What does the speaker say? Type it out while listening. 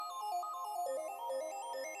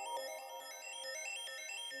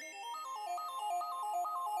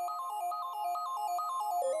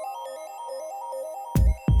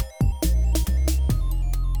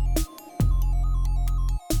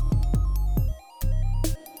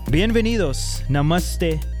Bienvenidos,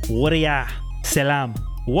 namaste, warrior, salam.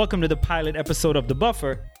 Welcome to the pilot episode of The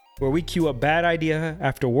Buffer, where we queue up bad idea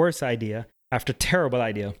after worse idea after terrible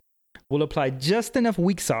idea. We'll apply just enough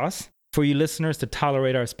weak sauce for you listeners to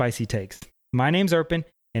tolerate our spicy takes. My name's Erpin,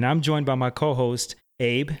 and I'm joined by my co-host,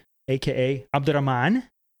 Abe, a.k.a. Abdurrahman,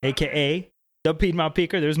 a.k.a. the Piedmont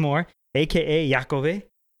Peaker, there's more, a.k.a. Yakove,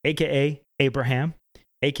 a.k.a. Abraham,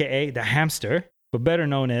 a.k.a. the Hamster, but better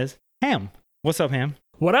known as Ham. What's up, Ham?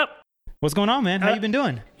 What up? What's going on, man? How you been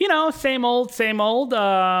doing? You know, same old, same old.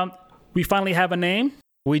 We finally have a name.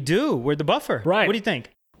 We do. We're The Buffer. Right. What do you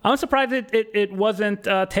think? I'm surprised it wasn't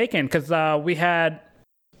taken because we had,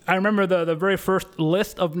 I remember the very first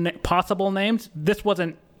list of possible names. This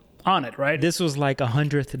wasn't on it, right? This was like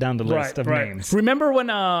 100th down the list of names. Remember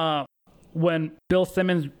when Bill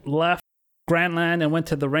Simmons left Grantland and went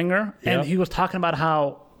to The Ringer, and he was talking about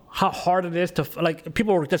how hard it is to, like,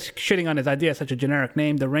 people were just shitting on his idea, such a generic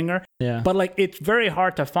name, The Ringer. Yeah. But, like, it's very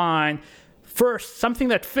hard to find, first, something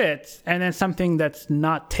that fits, and then something that's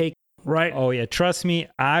not taken, right? Oh, yeah. Trust me,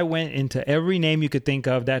 I went into every name you could think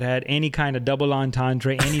of that had any kind of double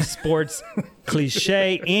entendre, any sports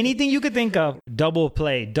cliche, anything you could think of. Double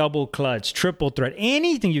play, double clutch, triple threat,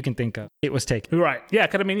 anything you can think of, it was taken. Right. Yeah,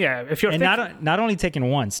 because, I mean, yeah, if you're... And not only taken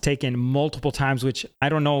once, taken multiple times, which I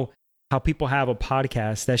don't know how people have a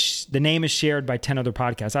podcast that the name is shared by 10 other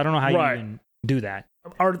podcasts. I don't know how you even do that.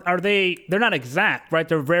 Are they? They're not exact, right?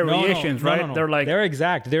 They're variations, right? No. They're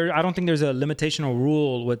exact. I don't think there's a limitation or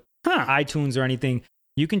rule with iTunes or anything.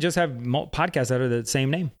 You can just have podcasts that are the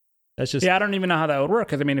same name. That's just... Yeah, I don't even know how that would work.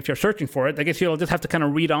 Because I mean, if you're searching for it, I guess you'll just have to kind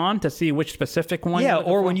of read on to see which specific one. Yeah,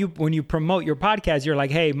 or when you promote your podcast, you're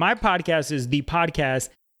like, hey, my podcast is the podcast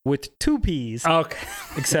with 2 P's, okay,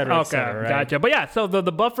 et cetera, et cetera, right? Gotcha. But yeah, so the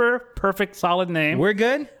Buffer, perfect, solid name. We're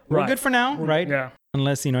good. We're good for now, right? Yeah.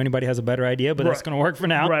 Unless, anybody has a better idea, but that's going to work for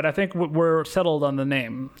now. Right. I think we're settled on the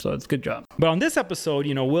name, so it's a good job. But on this episode,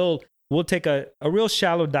 we'll take a real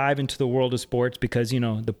shallow dive into the world of sports because,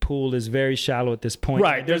 the pool is very shallow at this point.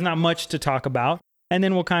 Right. There's not much to talk about. And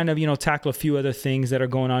then we'll kind of, tackle a few other things that are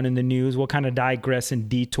going on in the news. We'll kind of digress and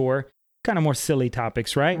detour, kind of more silly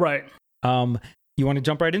topics, right? Right. You want to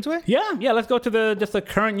jump right into it? Yeah. Let's go to the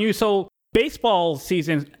current news. So baseball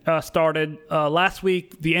season started last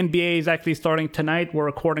week. The NBA is actually starting tonight. We're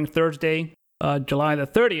recording Thursday, July the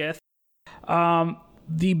 30th.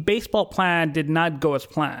 The baseball plan did not go as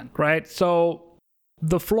planned, right? So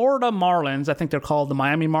the Florida Marlins, I think they're called the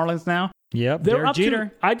Miami Marlins now. Yep, they're Derek up Jeter.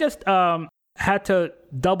 To, I just had to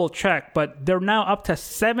double check, but they're now up to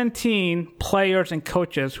 17 players and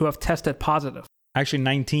coaches who have tested positive. Actually,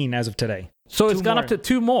 19 as of today. So it's gone up to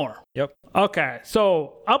 2 more. Yep. Okay.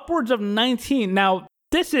 So upwards of 19. Now,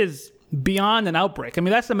 this is beyond an outbreak. I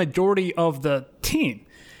mean, that's the majority of the team.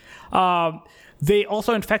 They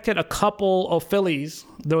also infected a couple of Phillies.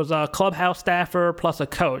 There was a clubhouse staffer plus a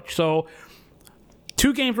coach. So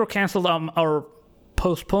 2 games were canceled or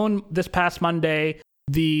postponed this past Monday.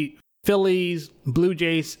 The Phillies Blue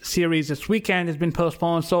Jays series this weekend has been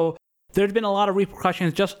postponed. So there's been a lot of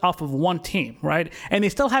repercussions just off of one team, right? And they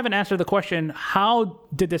still haven't answered the question, how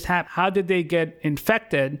did this happen? How did they get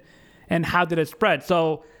infected? And how did it spread?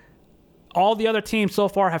 So all the other teams so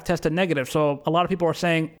far have tested negative. So a lot of people are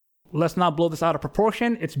saying, let's not blow this out of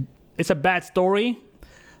proportion. It's a bad story,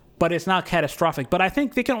 but it's not catastrophic. But I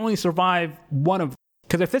think they can only survive one of them.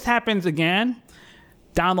 Because if this happens again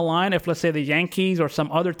down the line, if let's say the Yankees or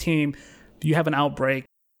some other team, you have an outbreak,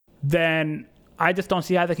 then I just don't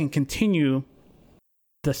see how they can continue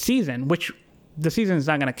the season, which the season is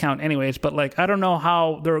not going to count anyways. But I don't know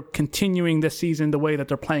how they're continuing this season the way that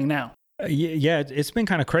they're playing now. Yeah, it's been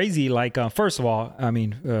kind of crazy. First of all, I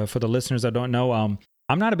mean, for the listeners that don't know, I'm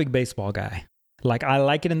not a big baseball guy. I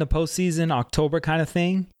like it in the postseason, October kind of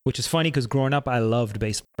thing, which is funny because growing up, I loved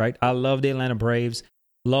baseball, right? I loved the Atlanta Braves,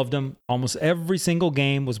 loved them. Almost every single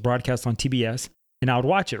game was broadcast on TBS, and I would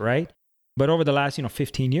watch it, right? But over the last,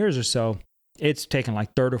 15 years or so, it's taken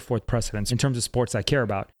 3rd or 4th precedence in terms of sports I care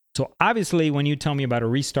about. So obviously, when you tell me about a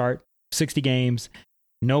restart, 60 games,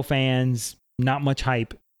 no fans, not much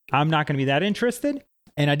hype, I'm not going to be that interested.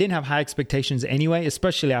 And I didn't have high expectations anyway,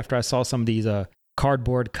 especially after I saw some of these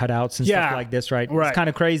cardboard cutouts and stuff like this, right? It's kind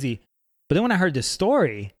of crazy. But then when I heard this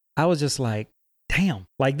story, I was just like, damn,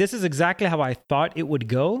 this is exactly how I thought it would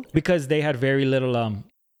go because they had very little,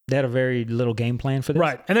 game plan for this.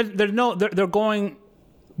 Right. And they're going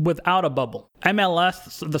without a bubble.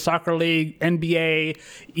 MLS, the soccer league, NBA,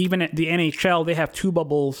 even the NHL, they have 2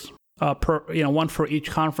 bubbles per, one for each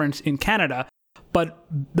conference in Canada. But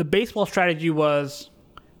the baseball strategy was,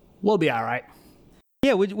 we'll be all right.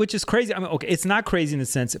 Yeah, which is crazy. I mean, okay, it's not crazy in the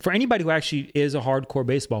sense for anybody who actually is a hardcore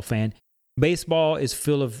baseball fan. Baseball is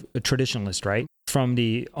full of traditionalists, right? From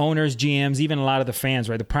the owners, GMs, even a lot of the fans,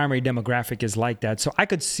 right? The primary demographic is like that. So I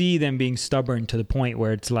could see them being stubborn to the point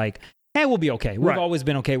where it's like, hey, we'll be okay. We've always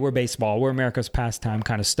been okay. We're baseball. We're America's pastime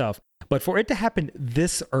kind of stuff. But for it to happen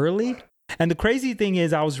this early, and the crazy thing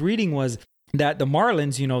is I was reading was that the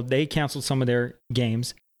Marlins, they canceled some of their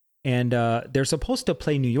games and they're supposed to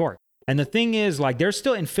play New York. And the thing is, like, they're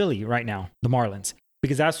still in Philly right now, the Marlins,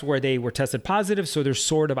 because that's where they were tested positive. So they're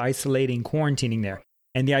sort of isolating, quarantining there.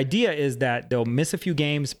 And the idea is that they'll miss a few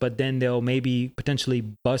games, but then they'll maybe potentially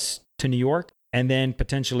bus to New York and then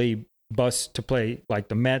potentially bus to play like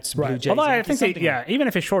the Mets, Blue Jays. Although I think even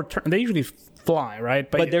if it's short term, they usually fly, right?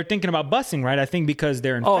 But they're thinking about busing, right? I think because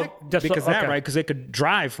they're right? Because they could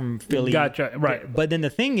drive from Philly. Gotcha, right. But then the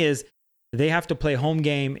thing is, they have to play home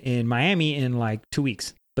game in Miami in like 2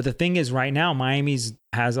 weeks. But the thing is, right now, Miami's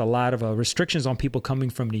has a lot of restrictions on people coming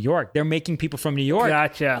from New York. They're making people from New York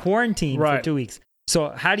quarantine for 2 weeks. So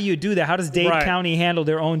how do you do that? How does Dade County handle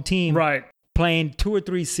their own team playing 2 or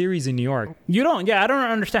 3 series in New York? I don't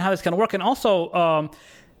understand how this is going to work. And also,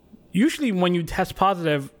 usually when you test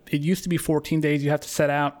positive, it used to be 14 days you have to set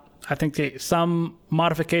out. I think some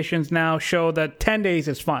modifications now show that 10 days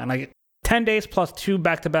is fine. Like 10 days plus 2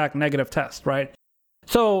 back-to-back negative tests, right?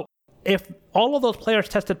 So if all of those players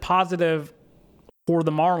tested positive for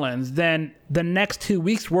the Marlins, then the next 2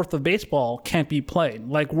 weeks worth of baseball can't be played,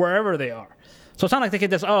 like wherever they are. So it's not like they can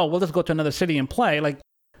just, we'll just go to another city and play. Like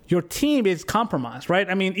your team is compromised, right?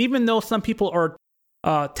 I mean, even though some people are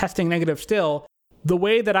testing negative still, the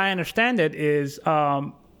way that I understand it is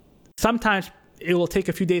sometimes it will take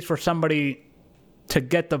a few days for somebody to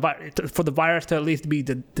get for the virus to at least be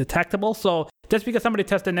detectable. So just because somebody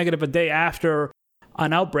tested negative a day after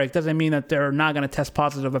an outbreak doesn't mean that they're not going to test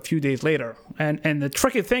positive a few days later. And the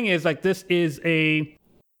tricky thing is, like, this was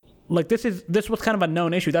kind of a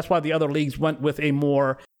known issue. That's why the other leagues went with a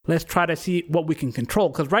more, let's try to see what we can control.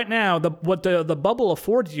 Because right now, what the bubble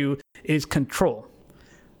affords you is control.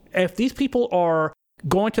 If these people are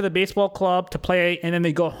going to the baseball club to play and then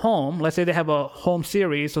they go home, let's say they have a home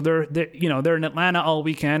series, so they're in Atlanta all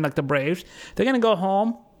weekend, like the Braves, they're going to go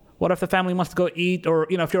home. What if the family wants to go eat? Or,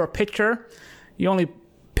 if you're a pitcher, you only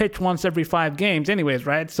pitch once every 5 games anyways,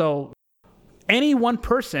 right? So any one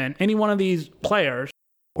person, any one of these players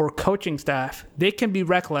or coaching staff, they can be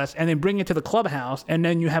reckless and then bring it to the clubhouse, and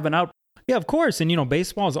then you have an out. Yeah, of course. And,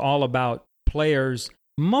 baseball is all about players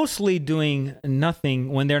mostly doing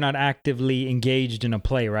nothing when they're not actively engaged in a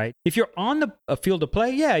play, right? If you're on a field of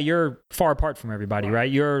play, you're far apart from everybody,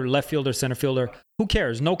 right? You're left fielder, center fielder. Who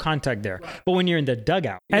cares? No contact there. But when you're in the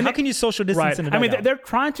dugout, and how can you social distance in the dugout? I mean, they're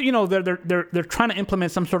trying to, they're trying to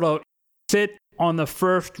implement some sort of sit on the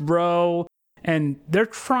first row, and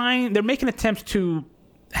they're making attempts to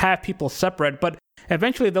have people separate, but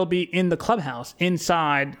eventually they'll be in the clubhouse,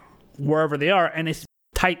 inside, wherever they are, and it's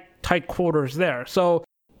tight quarters there. So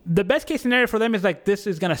the best case scenario for them is like this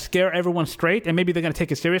is going to scare everyone straight, and maybe they're going to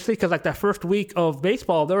take it seriously, because like that first week of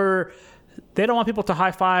baseball, they don't want people to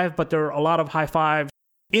high five, but there are a lot of high fives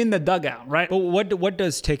in the dugout, right? But what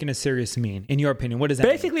does taking it serious mean, in your opinion? What does that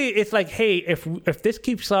basically mean? It's like, hey, if this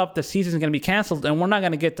keeps up, the season's going to be canceled, and we're not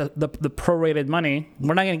going to get the prorated money.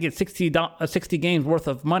 We're not going to get 60 games worth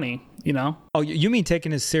of money, Oh, you mean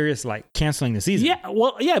taking it serious, like canceling the season? Yeah,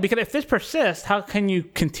 well, yeah, because if this persists, how can you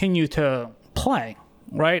continue to play,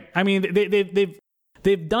 right? I mean,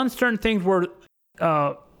 they've done certain things where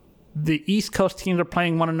the East Coast teams are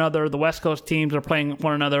playing one another, the West Coast teams are playing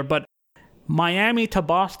one another, but Miami to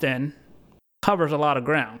Boston covers a lot of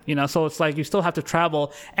ground, so it's like you still have to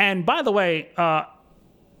travel. And by the way,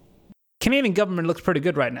 Canadian government looks pretty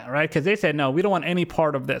good right now, right? Because they said, no, we don't want any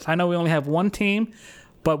part of this. I know we only have one team,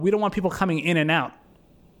 but we don't want people coming in and out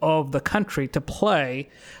of the country to play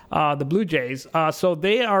the Blue Jays. So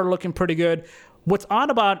they are looking pretty good. What's odd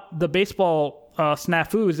about the baseball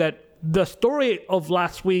snafu is that the story of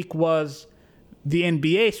last week was the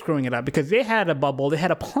NBA screwing it up, because they had a bubble, they had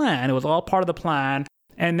a plan, it was all part of the plan,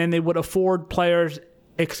 and then they would afford players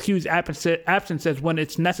excuse absences when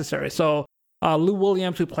it's necessary. So Lou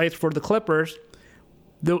Williams, who plays for the Clippers,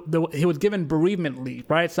 he was given bereavement leave,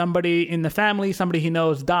 right? Somebody in the family, somebody he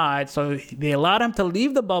knows died, so they allowed him to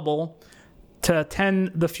leave the bubble to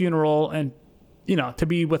attend the funeral and to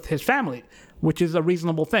be with his family, which is a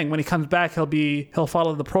reasonable thing. When he comes back, he'll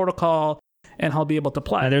follow the protocol, and he'll be able to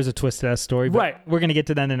play. Now, there's a twist to that story, but right. We're going to get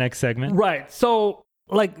to that in the next segment. Right. So,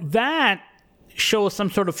 like, that shows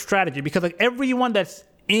some sort of strategy, because, like, everyone that's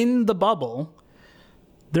in the bubble,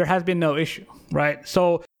 there has been no issue, right?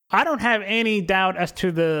 So, I don't have any doubt as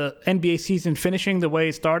to the NBA season finishing the way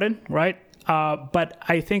it started, right? But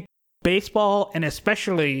I think baseball and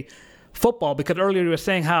especially football, because earlier you were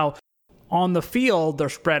saying how on the field they're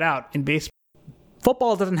spread out in baseball.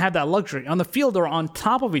 Football doesn't have that luxury. On the field, they're on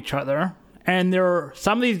top of each other, and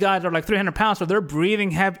some of these guys are like 300 pounds, so they're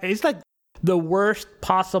breathing heavy. It's like the worst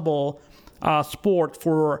possible sport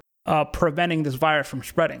for preventing this virus from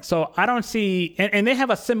spreading. So I don't see, and they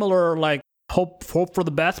have a similar like hope for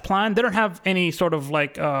the best plan. They don't have any sort of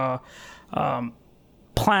like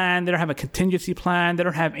plan. They don't have a contingency plan. They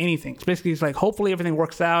don't have anything. So basically, it's like hopefully everything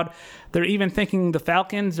works out. They're even thinking the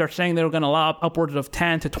Falcons are saying they're going to allow upwards of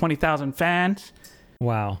 10 to 20,000 fans.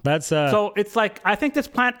 Wow, that's so it's like I think this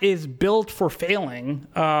plan is built for failing.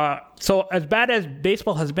 So as bad as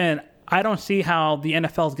baseball has been, I don't see how the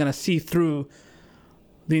NFL is going to see through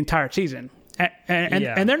the entire season.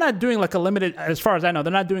 And they're not doing like a limited, as far as I know,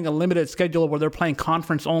 they're not doing a limited schedule where they're playing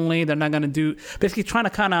conference only. They're not going to do, basically trying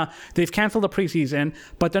to they've canceled the preseason,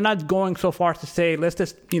 but they're not going so far as to say, let's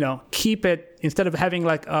just, keep it, instead of having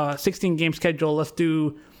like a 16 game schedule, let's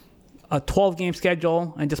do a 12 game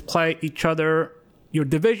schedule and just play each other, your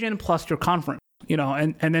division plus your conference,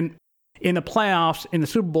 and then in the playoffs, in the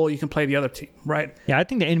Super Bowl, you can play the other team, right? Yeah, I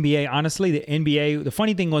think the NBA, honestly, the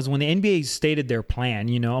funny thing was when the NBA stated their plan,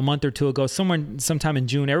 a month or two ago, sometime in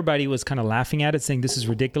June, everybody was kind of laughing at it, saying this is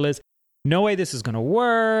ridiculous. No way this is going to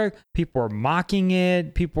work. People are mocking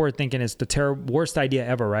it. People are thinking it's the worst idea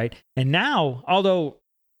ever, right? And now, although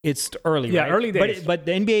it's early, right? Early days. But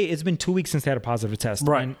the NBA, it's been 2 weeks since they had a positive test.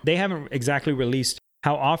 Right. And they haven't exactly released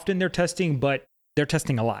how often they're testing, but they're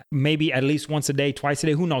testing a lot. Maybe at least once a day, twice a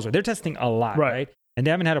day, who knows? They're testing a lot, right? And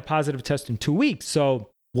they haven't had a positive test in 2 weeks. So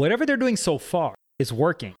whatever they're doing so far is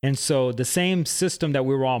working. And so the same system that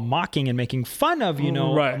we were all mocking and making fun of,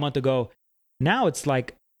 a month ago, now it's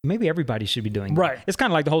like maybe everybody should be doing that. Right. It's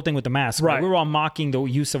kind of like the whole thing with the mask. Right. We were all mocking the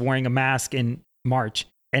use of wearing a mask in March.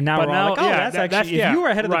 And now we're all like, that's if you were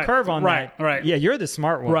ahead of the curve on that, yeah, you're the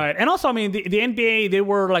smart one. Right. And also, I mean, the NBA, they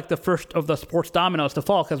were like the first of the sports dominoes to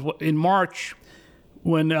fall, because in March,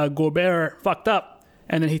 when Gobert fucked up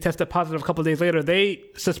and then he tested positive a couple of days later, they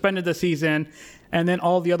suspended the season. And then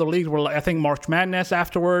all the other leagues were, like, I think, March Madness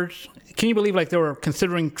afterwards. Can you believe, like, they were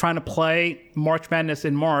considering trying to play March Madness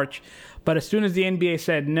in March? But as soon as the NBA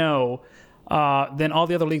said no, then all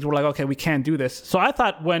the other leagues were like, okay, we can't do this. So I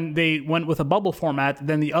thought when they went with a bubble format,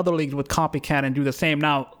 then the other leagues would copycat and do the same.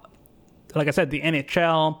 Now, like I said, the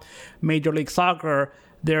NHL, Major League Soccer,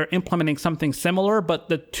 they're implementing something similar, but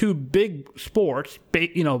the two big sports,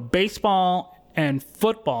 baseball and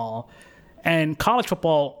football, and college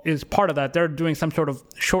football is part of that. They're doing some sort of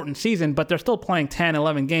shortened season, but they're still playing 10,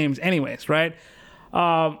 11 games anyways, right?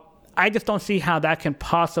 I just don't see how that can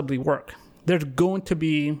possibly work. There's going to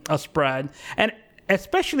be a spread, and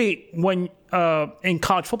especially when in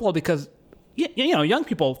college football, because young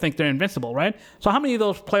people think they're invincible, right? So how many of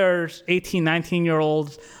those players, 18,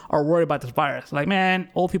 19-year-olds, are worried about this virus? Like, man,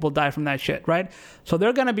 old people die from that shit, right? So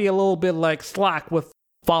they're going to be a little bit like slack with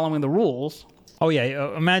following the rules. Oh,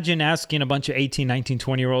 yeah. Imagine asking a bunch of 18, 19,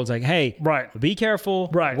 20-year-olds like, hey, be careful,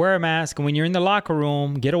 wear a mask. And when you're in the locker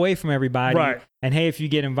room, get away from everybody. Right. And, hey, if you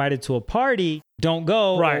get invited to a party, don't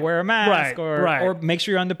go or wear a mask or make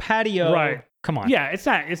sure you're on the patio. Right. Come on. Yeah, it's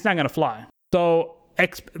not going to fly. So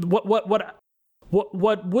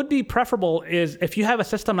what would be preferable is if you have a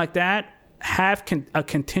system like that, have a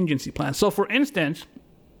contingency plan. So, for instance,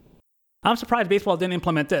 I'm surprised baseball didn't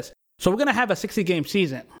implement this. So we're going to have a 60-game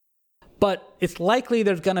season. But it's likely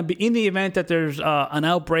there's going to be, in the event that there's an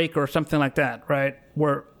outbreak or something like that, right,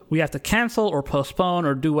 where we have to cancel or postpone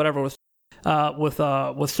or do whatever with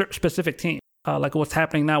specific teams, like what's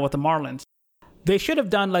happening now with the Marlins. They should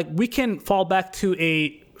have done, like, we can fall back to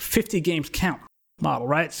a 50 games count model,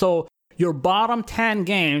 right? So your bottom 10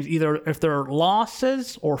 games, either if they're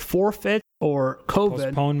losses or forfeits or COVID.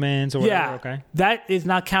 Postponements or whatever, okay. That is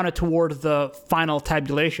not counted towards the final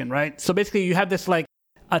tabulation, right? So basically you have this, like,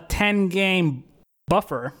 a 10-game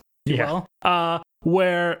buffer, if you will,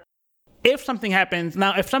 where if something happens,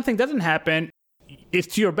 now if something doesn't happen, it's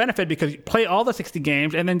to your benefit because you play all the 60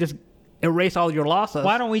 games and then just erase all your losses.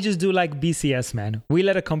 Why don't we just do like BCS, man? We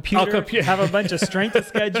let a computer have a bunch of strength of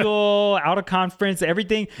schedule, out of conference,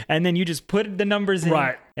 everything, and then you just put the numbers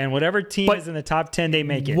in, and whatever team is in the top 10, they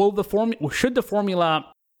make it. Should the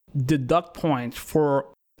formula deduct points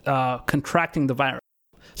for contracting the virus?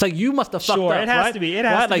 It's like you must have fucked up, it has to be. It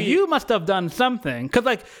has to be. You must have done something. Because,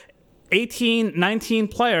 like, 18, 19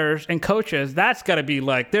 players and coaches, that's got to be,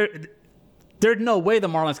 like, there's no way the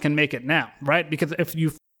Marlins can make it now, right? Because if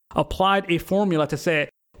you've applied a formula to say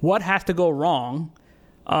what has to go wrong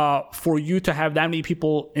for you to have that many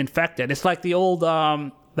people infected. It's like the old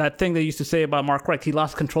that thing they used to say about Mark Richt. He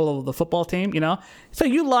lost control of the football team, So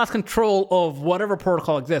you lost control of whatever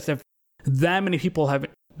protocol exists if that many people have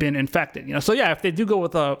been infected, So yeah, if they do go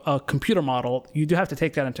with a computer model, you do have to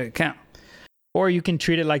take that into account. Or you can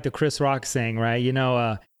treat it like the Chris Rock saying, right?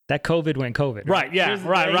 That COVID went COVID. Right. Yeah.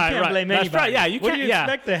 Right. You can't blame anybody. That's right. Yeah. You what can't. do you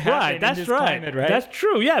expect to happen in this climate, right? That's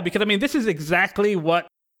true. Yeah. Because this is exactly what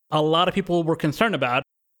a lot of people were concerned about.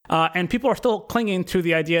 And people are still clinging to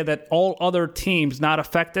the idea that all other teams not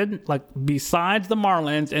affected, like besides the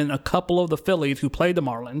Marlins and a couple of the Phillies who played the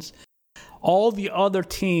Marlins, all the other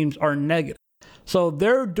teams are negative. So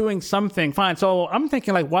they're doing something fine. So I'm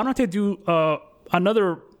thinking, why don't they do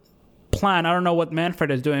another plan? I don't know what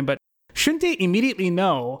Manfred is doing, but shouldn't they immediately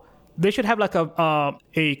know? They should have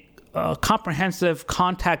a comprehensive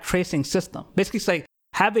contact tracing system. Basically, say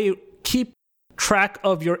keep track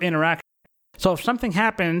of your interaction. So if something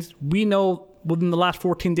happens, we know within the last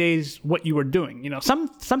 14 days what you were doing.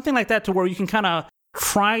 Something like that, to where you can kind of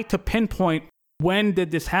try to pinpoint when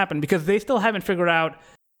did this happen, because they still haven't figured out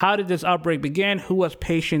how did this outbreak begin, who was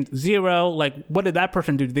patient 0, what did that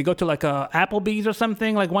person do? Did they go to a Applebee's or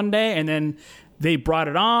something one day and then they brought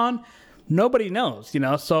it on? Nobody knows,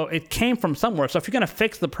 so it came from somewhere. So if you're going to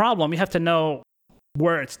fix the problem, you have to know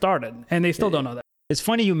where it started, and they still don't know that. It's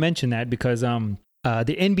funny you mentioned that, because the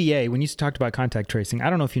NBA, when you talked about contact tracing, I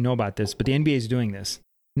don't know if you know about this, but the NBA is doing this.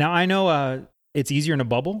 Now, I know it's easier in a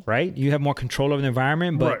bubble, right? You have more control over the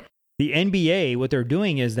environment, but right. The NBA, what they're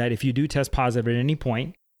doing is that if you do test positive at any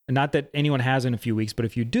point, not that anyone has in a few weeks, but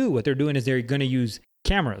if you do, what they're doing is they're going to use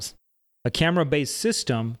cameras, a camera-based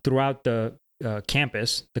system throughout the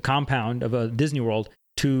campus, the compound of a Disney World,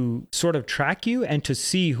 to sort of track you and to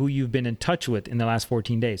see who you've been in touch with in the last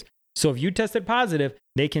 14 days. So if you tested positive,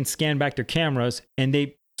 they can scan back their cameras, and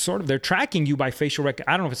they're tracking you by facial I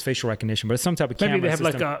don't know if it's facial recognition, but it's some type of camera system.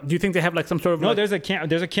 Maybe they have do you think they have some sort of? No, there's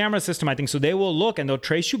a camera system, I think. So they will look and they'll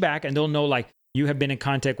trace you back, and they'll know you have been in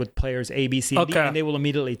contact with players A, B, C, and D, and they will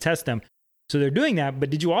immediately test them. So they're doing that. But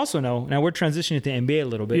did you also know? Now we're transitioning to the NBA a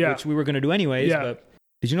little bit, which we were going to do anyways. Yeah. But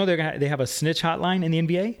did you know they have a snitch hotline in the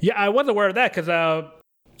NBA? Yeah, I was aware of that, because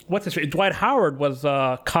what's his name? Dwight Howard was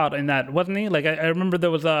caught in that, wasn't he? I remember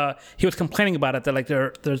there was he was complaining about it,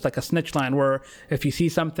 that there's a snitch line where if you see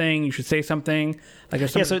something, you should say something.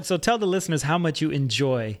 So tell the listeners how much you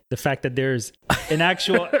enjoy the fact that there's an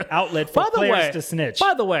actual outlet for players to snitch.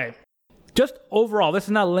 By the way, just overall, this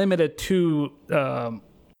is not limited to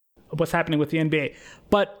what's happening with the NBA,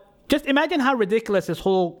 but just imagine how ridiculous this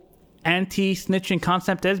whole anti-snitching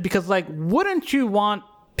concept is, because wouldn't you want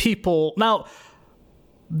people now?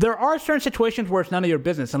 There are certain situations where it's none of your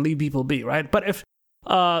business and leave people be, right? But if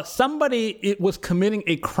somebody was committing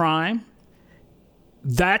a crime,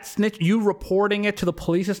 you reporting it to the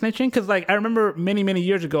police is snitching? Because I remember many, many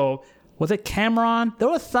years ago, was it Cameron? There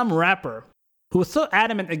was some rapper who was so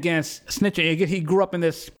adamant against snitching. He grew up in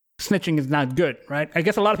this, snitching is not good, right? I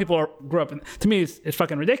guess a lot of people grew up in, to me, it's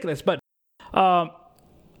fucking ridiculous. But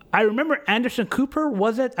I remember Anderson Cooper,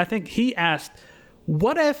 was it? I think he asked,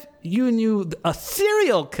 what if you knew a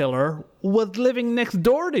serial killer was living next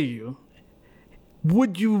door to you?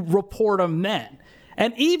 Would you report him then?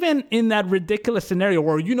 And even in that ridiculous scenario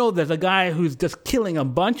where there's a guy who's just killing a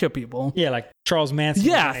bunch of people. Yeah, like Charles Manson.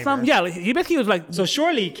 Yeah, he basically was So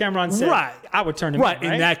surely Cameron said, right, I would turn him right,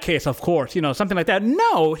 in that case, of course, something like that.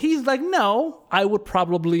 No, he's no, I would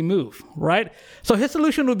probably move, right? So his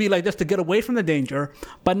solution would be just to get away from the danger,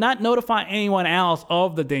 but not notify anyone else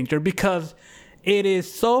of the danger, because it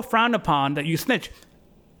is so frowned upon that you snitch.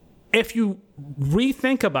 If you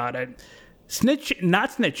rethink about it, not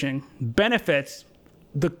snitching benefits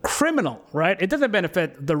the criminal, right? It doesn't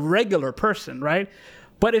benefit the regular person, right?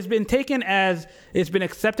 But it's been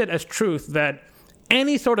accepted as truth that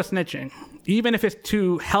any sort of snitching, even if it's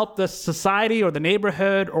to help the society or the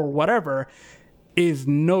neighborhood or whatever, is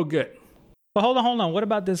no good. But hold on. What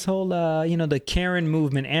about this whole, the Karen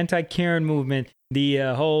movement, anti-Karen movement, the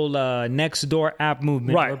whole Nextdoor app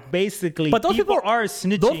movement? Right. Where basically, but those people are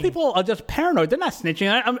snitching. Those people are just paranoid. They're not snitching.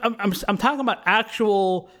 I'm talking about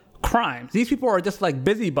actual crimes. These people are just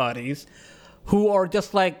busybodies who are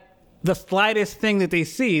just the slightest thing that they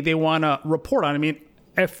see, they want to report on. I mean,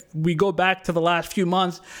 if we go back to the last few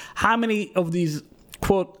months, how many of these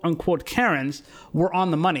quote unquote Karens were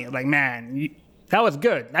on the money? That was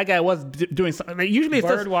good. That guy was doing something. Usually it's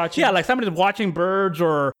bird watching. Yeah, somebody's watching birds,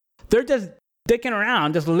 or they're just dicking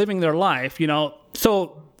around, just living their life,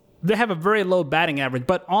 So they have a very low batting average.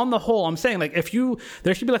 But on the whole, I'm saying, like,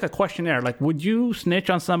 there should be like a questionnaire. Like, would you snitch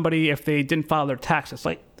on somebody if they didn't file their taxes?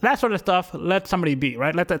 Like, that sort of stuff, let somebody be,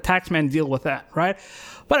 right? Let the taxman deal with that, right?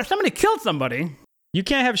 But if somebody killed somebody... You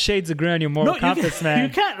can't have shades of gray on your moral compass, man.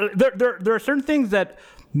 You can't. There are certain things that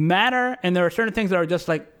matter, and there are certain things that are just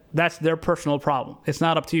like, that's their personal problem. It's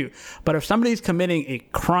not up to you. But if somebody's committing a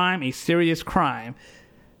crime, a serious crime,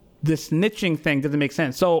 the snitching thing doesn't make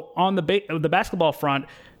sense. So on the basketball front,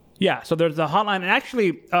 yeah, so there's a hotline. And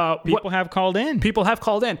actually... People have called in. People have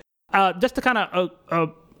called in. Just to kind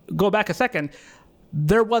of go back a second,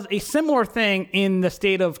 there was a similar thing in the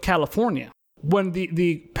state of California. When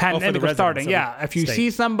the pandemic was starting, if you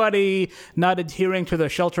see somebody not adhering to the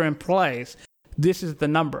shelter in place, this is the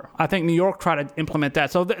number. I think New York tried to implement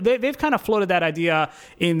that. So they've kind of floated that idea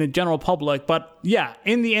in the general public. But yeah,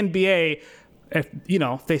 in the NBA,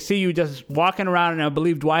 if they see you just walking around, and I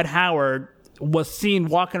believe Dwight Howard was seen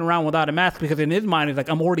walking around without a mask because in his mind, he's like,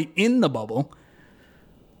 I'm already in the bubble.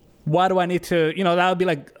 Why do I need to, that would be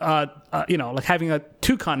like, like having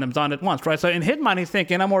two condoms on at once, right? So in his mind, he's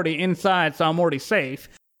thinking, I'm already inside, so I'm already safe.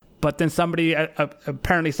 But then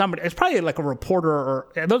apparently somebody, it's probably like a reporter, or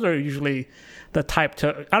those are usually the type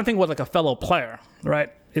I don't think it was like a fellow player,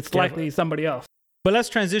 right? It's likely somebody else. But let's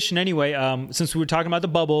transition anyway, since we were talking about the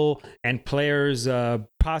bubble and players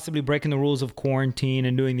possibly breaking the rules of quarantine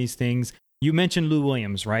and doing these things. You mentioned Lou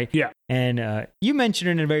Williams, right? Yeah. And you mentioned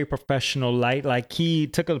it in a very professional light. Like, he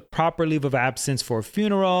took a proper leave of absence for a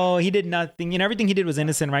funeral. He did nothing. Everything he did was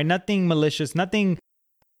innocent, right? Nothing malicious, nothing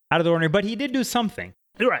out of the ordinary. But he did do something.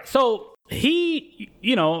 Right. So he,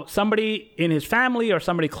 somebody in his family or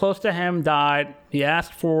somebody close to him died. He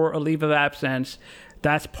asked for a leave of absence.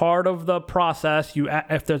 That's part of the process.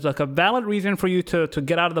 If there's like a valid reason for you to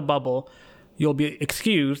get out of the bubble, you'll be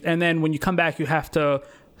excused. And then when you come back, you have to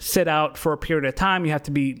sit out for a period of time. You have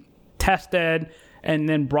to be tested and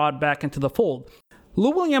then brought back into the fold. Lou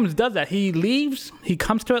Williams does that. He leaves. He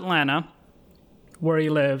comes to Atlanta, where he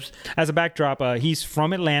lives. As a backdrop, he's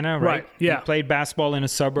from Atlanta, right? Right. Yeah. He played basketball in a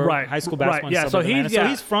suburb, right. High school basketball right. in a suburb of Atlanta. So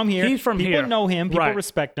he's from here. He's from People here. know him. People right.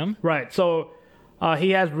 respect him. Right. So he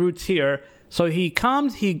has roots here. So he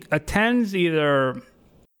comes. He attends either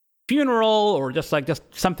funeral or just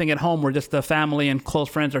something at home where just the family and close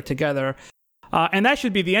friends are together. And that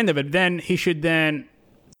should be the end of it. Then he should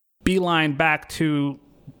beeline back to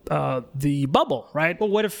the bubble, right? Well,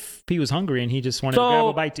 what if he was hungry and he just wanted to grab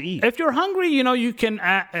a bite to eat? If you're hungry, you can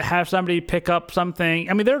have somebody pick up something.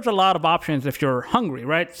 I mean, there's a lot of options if you're hungry,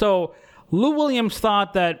 right? So Lou Williams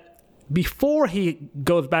thought that before he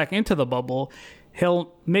goes back into the bubble,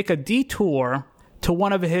 he'll make a detour to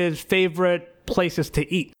one of his favorite places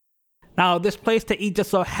to eat. Now, this place to eat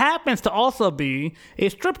just so happens to also be a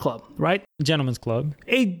strip club, right? Gentleman's club.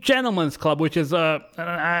 A gentleman's club, which is,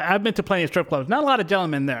 I've been to plenty of strip clubs. Not a lot of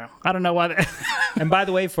gentlemen there. I don't know why. And by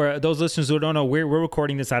the way, for those listeners who don't know, we're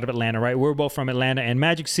recording this out of Atlanta, right? We're both from Atlanta, and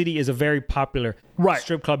Magic City is a very popular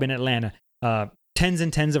strip club in Atlanta. Tens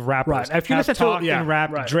and tens of rappers. Right. If you listen to and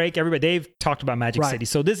rap, Drake, everybody, they've talked about Magic City.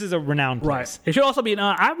 So this is a renowned place. Right. It should also be,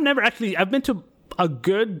 I've been to a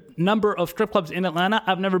good number of strip clubs in Atlanta.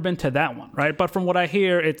 I've never been to that one, right? But from what I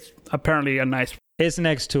hear, it's apparently a nice. It's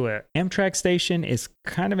next to it. Amtrak station is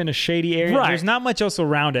kind of in a shady area. Right. There's not much else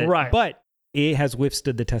around it, right? But it has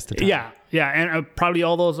withstood the test of time. Yeah, and probably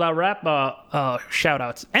all those rap shout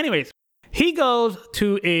outs. Anyways, he goes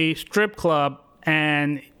to a strip club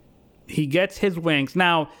and he gets his wings.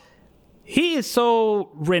 Now, he is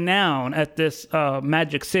so renowned at this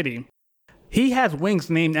Magic City. He has wings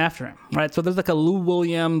named after him, right? So there's like a Lou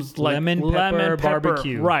Williams, like lemon pepper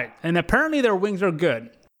barbecue. Right. And apparently their wings are good.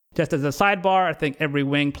 Just as a sidebar, I think every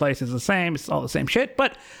wing place is the same. It's all the same shit.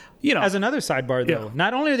 But, As another sidebar, though,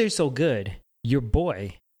 not only are they so good, your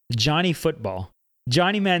boy, Johnny Football,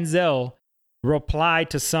 Johnny Manziel, replied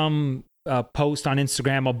to some post on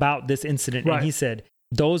Instagram about this incident. Right. And he said,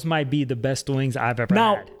 those might be the best wings I've ever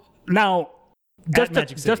had. Now, just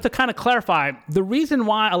to kind of clarify, the reason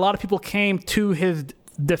why a lot of people came to his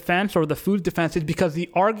defense or the food defense is because the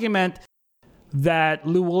argument that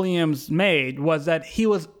Lou Williams made was that he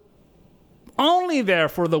was only there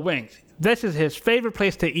for the wings. This is his favorite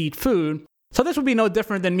place to eat food. So this would be no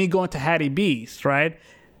different than me going to Hattie B's, right?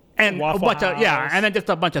 And Waffle House. And then just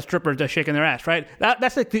a bunch of strippers just shaking their ass, right?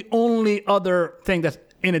 That's like the only other thing that's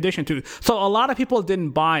in addition to. So a lot of people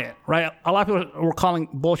didn't buy it, right? A lot of people were calling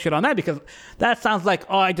bullshit on that because that sounds like,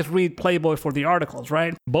 I just read Playboy for the articles,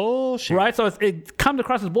 right? Bullshit. Right? So it comes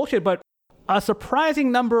across as bullshit, but a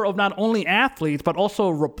surprising number of not only athletes, but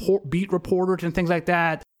also beat reporters and things like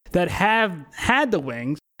that have had the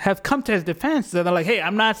wings have come to his defense. They're like, hey,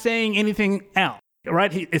 I'm not saying anything else.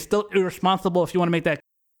 right? It's still irresponsible if you want to make that.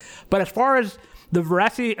 But as far as the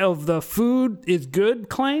veracity of the food is good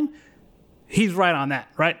claim, he's right on that,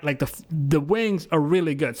 right? Like the wings are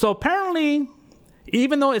really good. So apparently,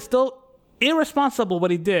 even though it's still irresponsible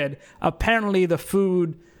what he did, apparently the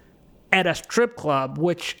food at a strip club,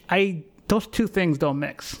 which those two things don't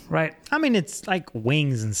mix, right? I mean, it's like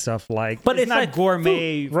wings and stuff but it's not like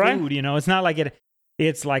gourmet food, right? you know? It's not like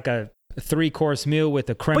it's like a 3-course meal with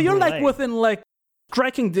a creme But you're brulee. like within like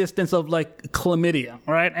striking distance of like chlamydia,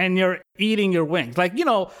 right? And you're eating your wings. Like, you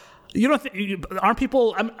know, you don't aren't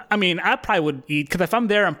people, I mean, I probably would eat, because if I'm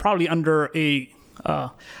there, I'm probably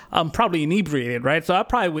I'm probably inebriated, right? So I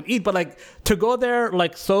probably would eat, but like to go there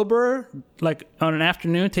like sober, like on an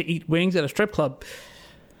afternoon to eat wings at a strip club,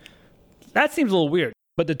 that seems a little weird.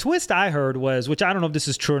 But the twist I heard was, which I don't know if this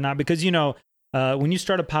is true or not, because, you know, when you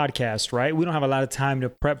start a podcast, right, we don't have a lot of time to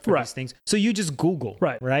prep for these things. So you just Google,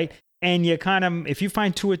 right? And you kind of, if you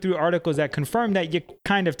find 2 or 3 articles that confirm that, you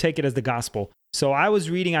kind of take it as the gospel. So I was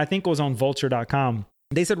reading, I think it was on vulture.com.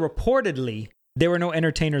 They said reportedly there were no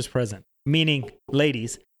entertainers present, meaning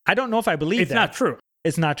ladies. I don't know if I believe that. It's not true.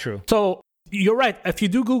 It's not true. So you're right. If you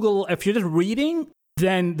do Google, if you're just reading,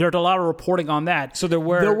 then there's a lot of reporting on that. So there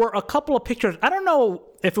were a couple of pictures. I don't know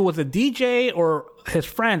if it was a DJ or his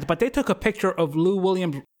friends, but they took a picture of Lou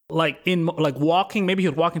Williams like walking. Maybe he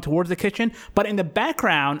was walking towards the kitchen, but in the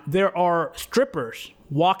background there are strippers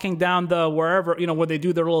walking down the wherever, you know, where they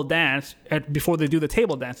do their little dance before they do the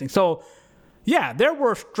table dancing. So yeah, there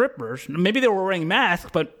were strippers. Maybe they were wearing masks,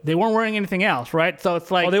 but they weren't wearing anything else, right? So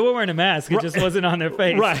it's like... Oh, they were wearing a mask. It just wasn't on their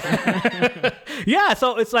face. Right. Yeah,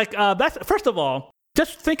 so it's like, that's first of all,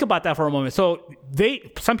 just think about that for a moment. So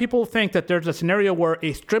some people think that there's a scenario where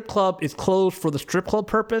a strip club is closed for the strip club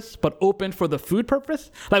purpose, but open for the food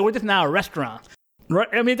purpose. Like we're just now a restaurant, right?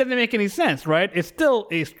 I mean, it doesn't make any sense, right? It's still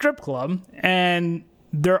a strip club, and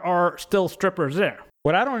there are still strippers there.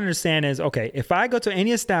 What I don't understand is, okay, if I go to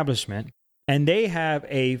any establishment and they have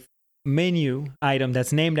a menu item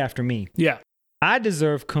that's named after me, yeah, I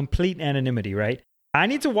deserve complete anonymity, right? I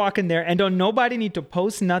need to walk in there and don't nobody need to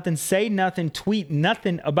post nothing, say nothing, tweet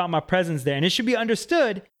nothing about my presence there. And it should be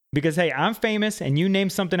understood because, hey, I'm famous and you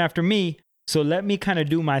named something after me. So let me kind of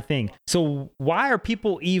do my thing. So why are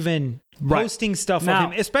people even posting stuff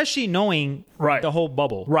of him, especially knowing the whole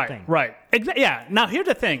bubble thing? Right. Yeah. Now, here's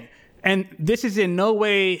the thing. And this is in no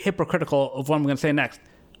way hypocritical of what I'm going to say next.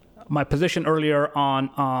 My position earlier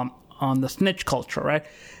on the snitch culture, right?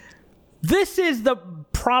 This is the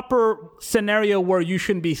proper scenario where you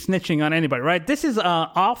shouldn't be snitching on anybody, right? This is an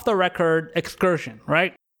off-the-record excursion,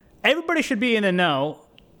 right? Everybody should be in the know.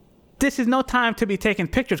 This is no time to be taking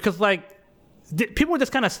pictures because, like, people are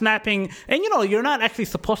just kind of snapping. And, you know, you're not actually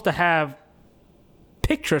supposed to have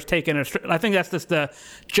pictures taken. I think that's just the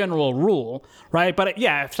general rule, right? But,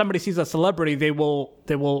 yeah, if somebody sees a celebrity, they will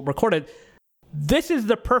record it. This is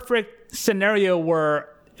the perfect scenario where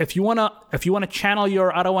if you wanna channel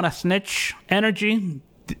your I don't want to snitch energy,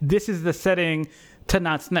 this is the setting to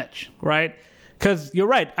not snitch, right? Because you're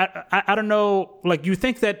right. I don't know. Like you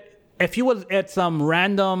think that if he was at some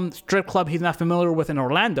random strip club he's not familiar with in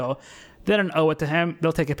Orlando, they don't owe it to him.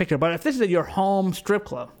 They'll take a picture. But if this is at your home strip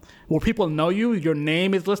club where people know you, your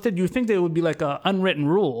name is listed, you think there would be like an unwritten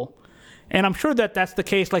rule. And I'm sure that that's the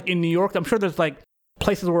case. Like in New York, I'm sure there's like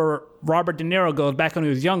places where Robert De Niro goes back when he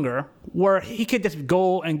was younger, where he could just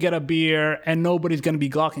go and get a beer and nobody's going to be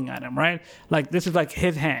gawking at him, right? Like this is like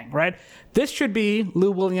his hang, right? This should be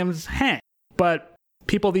Lou Williams' hang. But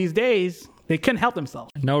people these days, they couldn't help themselves.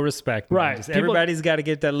 No respect. Right. Just everybody's got to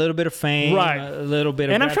get that little bit of fame, a little bit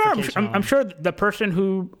of and I'm sure the person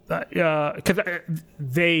who, because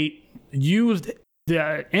they used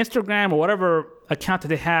the Instagram or whatever account that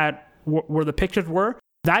they had where the pictures were,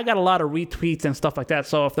 I got a lot of retweets and stuff like that.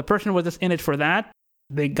 So if the person was just in it for that,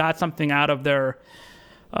 they got something out of their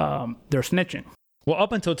snitching. Well,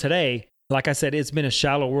 up until today, like I said, it's been a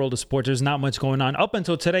shallow world of sports. There's not much going on. Up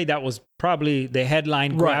until today, that was probably the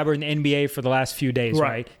headline grabber in the NBA for the last few days,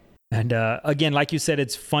 right? And again, like you said,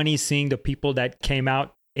 it's funny seeing the people that came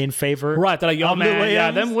out in favor. Right, they're like, yo, man,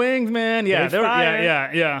 yeah, them wings, man. Yeah,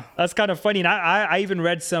 yeah. That's kind of funny. And I even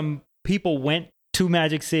read some people went to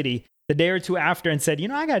Magic City the day or two after and said, you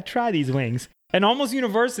know, I got to try these wings. And almost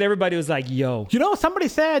universally, everybody was like, yo. You know, somebody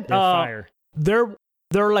said they're fire.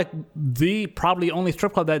 They're like the probably only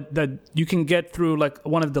strip club that you can get through like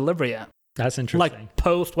one of the delivery apps. That's interesting. Like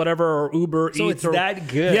Post, whatever, or Uber so Eats. So it's that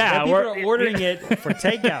good. Yeah. People are ordering it for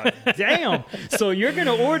takeout. Damn. So you're going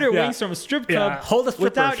to order wings from a strip club hold the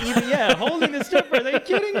without even, holding the stripper. Are you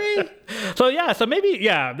kidding me? So maybe,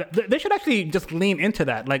 they should actually just lean into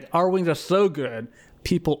that. Like our wings are so good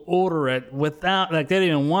people order it without, like, they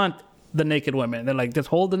didn't even want the naked women. They're like, just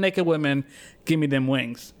hold the naked women, give me them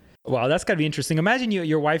wings. Wow, that's gotta be interesting. Imagine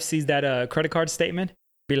your wife sees that credit card statement,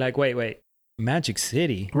 be like, wait, Magic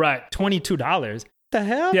City, right? $22. The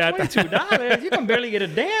hell? Yeah, $22? You can barely get a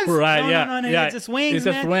dance. Right? No, it's just wings, it's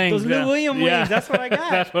man. Just wings, those Lou William wings. That's what I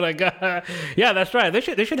got. That's what I got. Yeah, that's right. They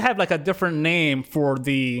should have like a different name for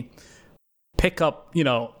the pickup,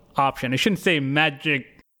 option. It shouldn't say Magic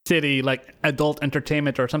City, like adult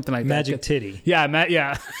entertainment or something like Magic that. Titty. Yeah,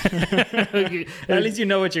 yeah. At least you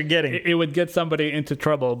know what you're getting. It would get somebody into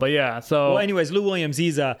trouble, but yeah. So, well, anyways, Lou Williams,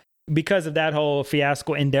 he's because of that whole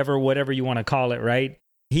fiasco endeavor, whatever you want to call it, right?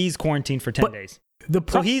 He's quarantined for 10 days.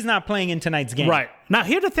 So he's not playing in tonight's game. Right. Now,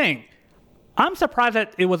 here's the thing. I'm surprised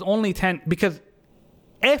that it was only 10, because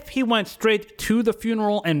if he went straight to the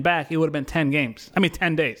funeral and back, it would have been 10 days.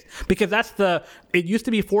 Because it used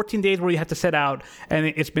to be 14 days where you had to sit out, and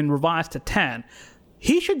it's been revised to 10.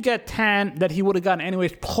 He should get 10 that he would have gotten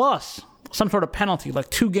anyways, plus some sort of penalty,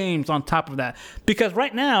 like 2 games on top of that. Because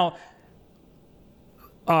right now,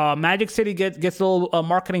 Magic City gets a little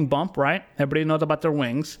marketing bump, right? Everybody knows about their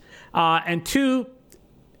wings. And 2,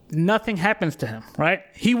 nothing happens to him, right?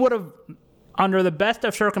 He would have, under the best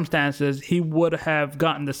of circumstances, he would have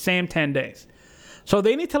gotten the same 10 days. So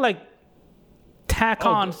they need to tack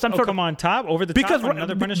on some sort of... come on top, over the top on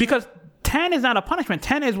another punishment? Because 10 is not a punishment.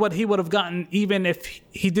 10 is what he would have gotten even if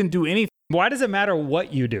he didn't do anything. Why does it matter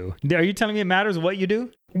what you do? Are you telling me it matters what you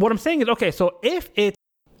do? What I'm saying is, okay, so if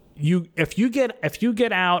you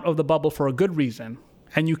get out of the bubble for a good reason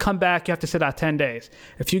and you come back, you have to sit out 10 days.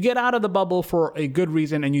 If you get out of the bubble for a good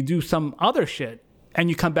reason and you do some other shit and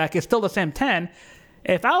you come back, it's still the same 10.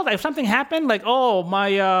 If something happened, like,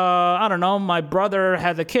 my brother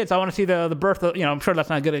has a kid, so I want to see the birth of, I'm sure that's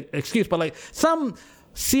not a good excuse, but like some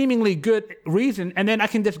seemingly good reason, and then I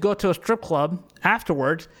can just go to a strip club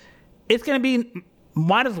afterwards, it's going to be,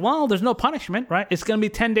 might as well, there's no punishment, right? It's going to be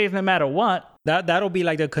 10 days no matter what. That'll be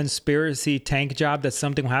like a conspiracy tank job that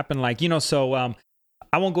something will happen. Like,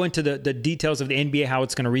 I won't go into the details of the NBA, how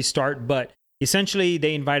it's going to restart, but essentially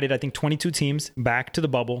they invited, I think, 22 teams back to the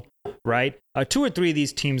bubble, right? 2 or 3 of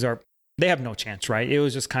these teams they have no chance, right? It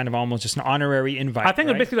was just kind of almost just an honorary invite. I think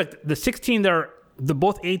right? They're basically like the 16, they're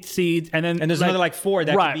both 8 seeds, and there's another 4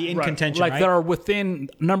 that could be in contention, like right? they're within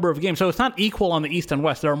number of games. So it's not equal on the East and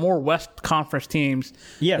West. There are more West Conference teams.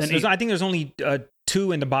 Yes, I think there's only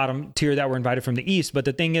 2 in the bottom tier that were invited from the East. But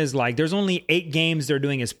the thing is, there's only 8 games they're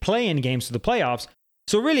doing as play-in games to the playoffs.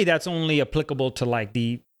 So really, that's only applicable to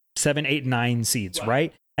the 7, 8, 9 seeds,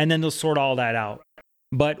 right? And then they'll sort all that out.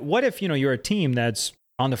 But what if, you're a team that's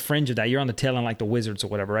on the fringe of that? You're on the tail end like the Wizards or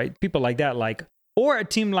whatever, right? People like that, or a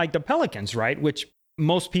team like the Pelicans, right? Which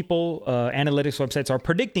most people, analytics websites are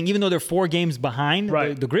predicting, even though they're 4 games behind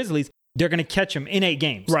the Grizzlies, they're going to catch them in 8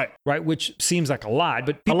 games. Right. Which seems like a lot,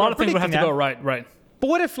 but a lot of things would have to go right. But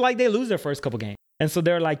what if they lose their first couple games? And so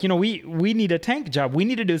they're like, we need a tank job. We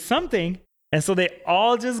need to do something. And so they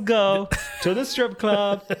all just go to the strip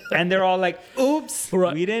club and they're all like, oops,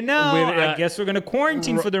 we didn't know. I guess we're going to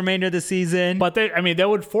quarantine for the remainder of the season. But they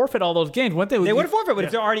would forfeit all those games, wouldn't they? They would forfeit, but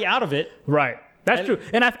if they're already out of it. Right. That's true.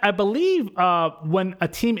 And I believe when a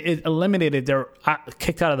team is eliminated, they're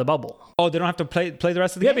kicked out of the bubble. Oh, they don't have to play the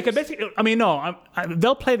rest of the games? Yeah, because basically,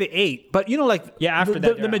 they'll play the 8. But, after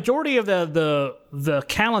that, the majority of the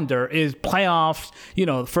calendar is playoffs,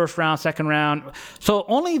 the first round, second round. So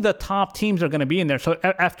only the top teams are going to be in there. So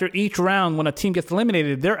after each round, when a team gets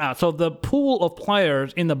eliminated, they're out. So the pool of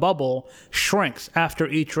players in the bubble shrinks after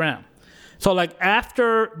each round. So,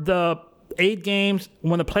 after the 8 games,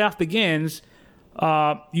 when the playoff begins,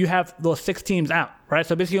 you have those 6 teams out, right?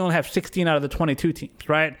 So basically you only have 16 out of the 22 teams,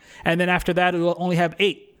 right? And then after that, you'll only have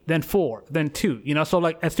 8, then 4, then 2, So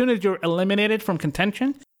as soon as you're eliminated from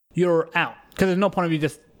contention, you're out. Because there's no point of you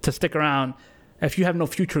just to stick around if you have no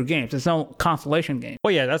future games. There's no consolation game. Oh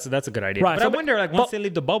yeah, that's a good idea. Right. But I wonder, once they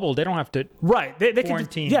leave the bubble, they don't have to they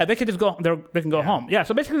quarantine. They can just go. They can go home. Yeah.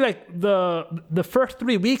 So basically, the first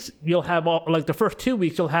 3 weeks, you'll have the first 2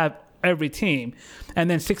 weeks, you'll have every team, and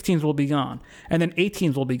then 6 teams will be gone, and then 8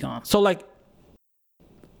 teams will be gone. So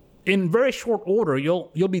in very short order,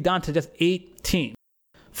 you'll be down to just 8 teams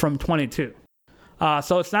from 22.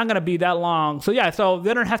 So it's not going to be that long. So so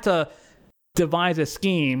they don't have to devise a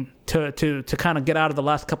scheme to kind of get out of the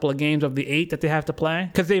last couple of games of the 8 that they have to play,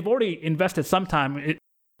 because they've already invested some time.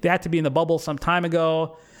 They had to be in the bubble some time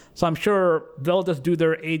ago. So I'm sure they'll just do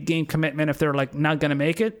their 8-game commitment if they're not going to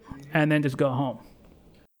make it, and then just go home.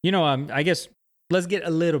 I guess let's get a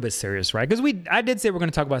little bit serious, right? Because I did say we're going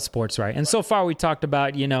to talk about sports, right? And so far we talked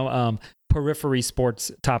about, periphery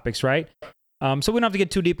sports topics, right? So we don't have to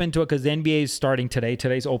get too deep into it because the NBA is starting today.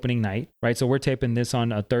 Today's opening night, right? So we're taping this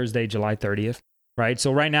on a Thursday, July 30th, right?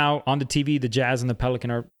 So right now on the TV, the Jazz and the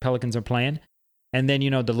Pelicans are playing. And then,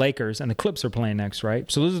 the Lakers and the Clips are playing next,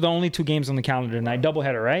 right? So those are the only 2 games on the calendar tonight.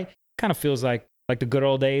 Doubleheader, right? Kind of feels like the good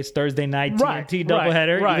old days, Thursday night, TNT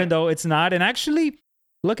doubleheader, even though it's not. And actually,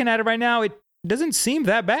 looking at it right now, it doesn't seem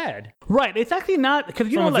that bad. Right. It's actually not,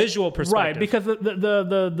 because from a visual perspective. Right, because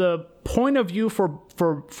the point of view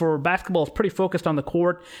for basketball is pretty focused on the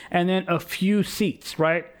court and then a few seats,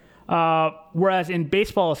 right? Whereas in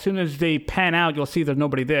baseball, as soon as they pan out, you'll see there's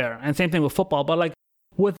nobody there. And same thing with football. But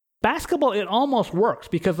with basketball, it almost works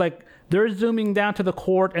because they're zooming down to the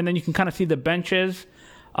court and then you can kind of see the benches.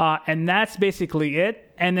 And that's basically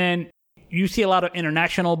it. And then you see a lot of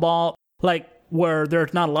international ball, where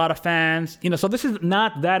there's not a lot of fans. So this is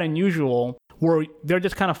not that unusual where they're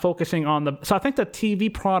just kind of focusing on so I think the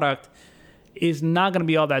TV product is not going to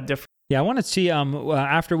be all that different. Yeah, I want to see,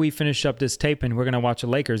 after we finish up this taping, we're going to watch a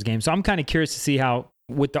Lakers game. So I'm kind of curious to see how,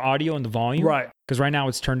 with the audio and the volume. Right. Because right now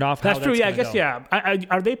it's turned off. That's true. Yeah, I guess, yeah.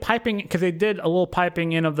 Are they piping, because they did a little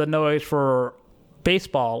piping in of the noise for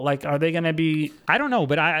baseball, are they going to be... I don't know,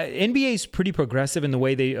 but NBA is pretty progressive in the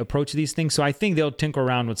way they approach these things, so I think they'll tinker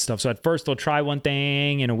around with stuff. So at first they'll try one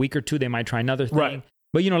thing, in a week or 2 they might try another thing. Right.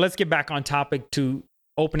 But let's get back on topic to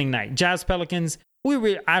opening night. Jazz Pelicans,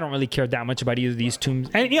 I don't really care that much about either of these teams.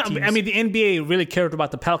 And teams. I mean, the NBA really cared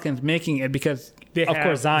about the Pelicans making it because they have, of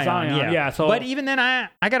course, Zion. Yeah. So, but even then, I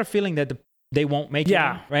got a feeling that they won't make it.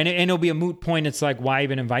 Yeah. Right. And it'll be a moot point. It's why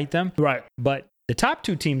even invite them? Right. But the top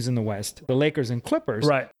 2 teams in the West, the Lakers and Clippers,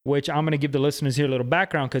 right, which I'm going to give the listeners here a little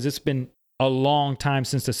background because it's been a long time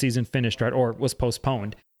since the season finished, right, or was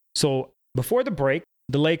postponed. So before the break,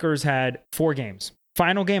 the Lakers had 4 games.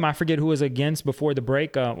 Final game, I forget who was against before the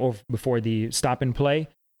break or before the stop and play.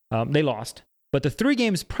 They lost. But the 3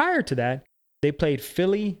 games prior to that, they played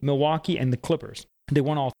Philly, Milwaukee, and the Clippers. They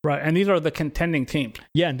won all 3. Right, and these are the contending teams.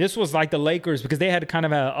 Yeah, and this was the Lakers because they had kind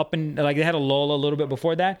of they had a lull a little bit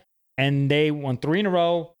before that. And they won 3 in a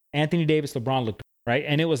row. Anthony Davis, LeBron looked right.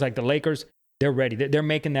 And it was the Lakers, they're ready. They're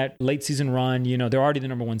making that late season run. They're already the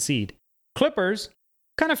number 1 seed. Clippers,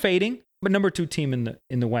 kind of fading, but number 2 team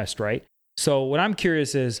in the West, right? So what I'm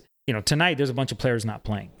curious is, tonight there's a bunch of players not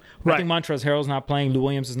playing. Right. I think Montrezl Harrell's not playing. Lou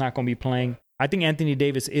Williams is not going to be playing. I think Anthony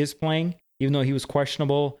Davis is playing, even though he was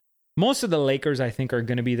questionable. Most of the Lakers, I think, are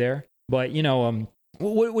going to be there. But,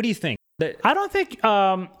 what do you think? I don't think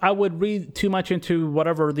I would read too much into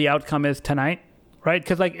whatever the outcome is tonight, right?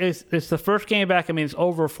 Because it's the first game back. I mean, it's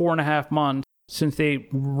over 4.5 months since they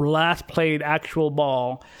last played actual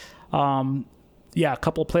ball. A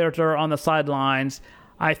couple of players are on the sidelines.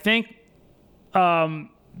 I think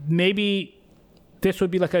maybe this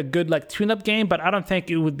would be a good tune-up game, but I don't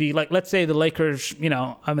think it would be let's say the Lakers.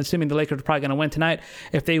 I'm assuming the Lakers are probably going to win tonight.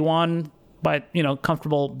 If they won by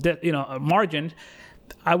comfortable margin,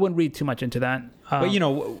 I wouldn't read too much into that. But,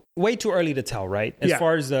 way too early to tell, right? As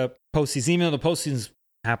far as the postseason, even though the postseason's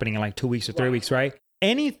happening in 2 weeks or 3 weeks, right?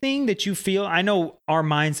 Anything that you feel, I know our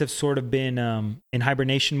minds have sort of been in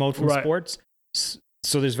hibernation mode from sports,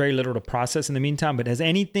 so there's very little to process in the meantime, but has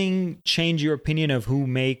anything changed your opinion of who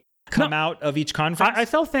may come out of each conference? I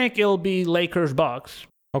still think it'll be Lakers-Bucks.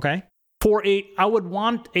 Okay. I would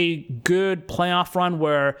want a good playoff run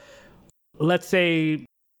where, let's say,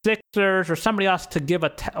 Sixers or somebody else to give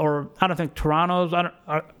or I don't think Toronto's,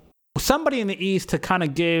 somebody in the East to kind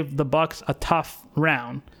of give the Bucks a tough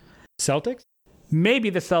round. Celtics? Maybe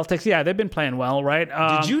the Celtics. Yeah, they've been playing well, right?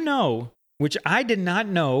 Did you know, which I did not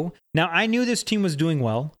know. Now, I knew this team was doing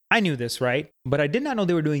well. I knew this, right? But I did not know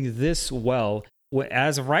they were doing this well.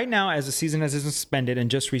 As of right now, as the season has suspended and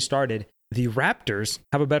just restarted, the Raptors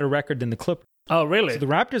have a better record than the Clippers. Oh, really? So the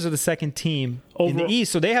Raptors are the second team in the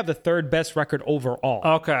East, so they have the 3rd best record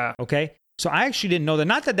overall. Okay. So I actually didn't know that.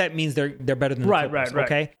 Not that means they're better than the Clippers. Right.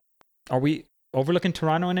 Okay. Are we overlooking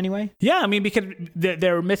Toronto in any way? Yeah, I mean, because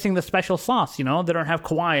they're missing the special sauce. They don't have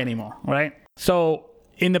Kawhi anymore, right? So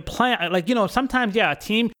in the play, sometimes, a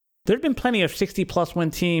team. There's been plenty of 60-plus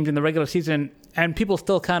win teams in the regular season, and people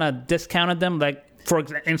still kind of discounted them. For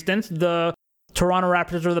instance, the Toronto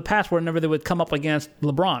Raptors of the past, whenever they would come up against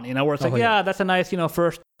LeBron, where it's that's a nice,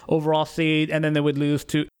 first overall seed, and then they would lose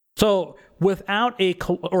to. So without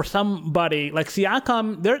or somebody like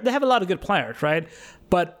Siakam, they have a lot of good players, right?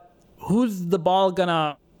 But who's the ball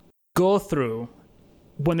gonna go through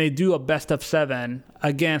when they do a best of 7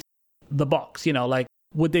 against the Bucks?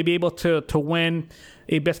 Would they be able to win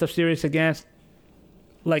a best of series against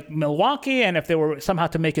Milwaukee, and if they were somehow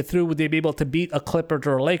to make it through, would they be able to beat a Clippers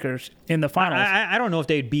or a Lakers in the finals? I don't know if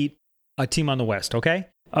they'd beat a team on the West, okay?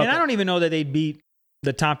 And I don't even know that they'd beat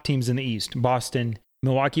the top teams in the East, Boston,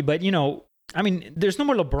 Milwaukee. But, I mean, there's no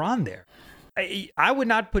more LeBron there. I would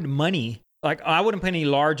not put money, like I wouldn't put any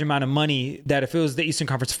large amount of money that if it was the Eastern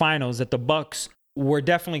Conference Finals, that the Bucks were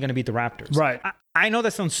definitely going to beat the Raptors. Right. I know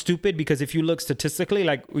that sounds stupid because if you look statistically,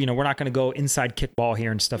 like, we're not going to go inside kickball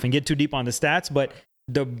here and stuff and get too deep on the stats, but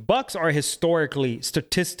the Bucks are a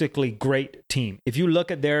statistically great team. If you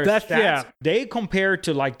look at their stats, they compare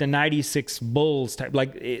to like the 96 Bulls type,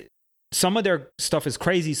 some of their stuff is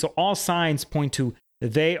crazy. So all signs point to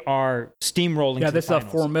they are steamrolling. Yeah, to this is a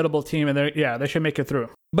formidable team, and they should make it through.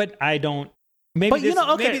 But I don't. Maybe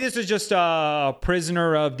this is just a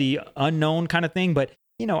prisoner of the unknown kind of thing. But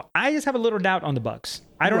I just have a little doubt on the Bucks.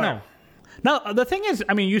 I don't know. Now, the thing is,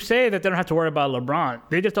 I mean, you say that they don't have to worry about LeBron.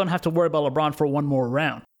 They just don't have to worry about LeBron for one more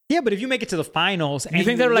round. Yeah, but if you make it to the finals and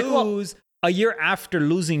you lose a year after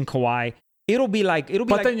losing Kawhi, it'll be like.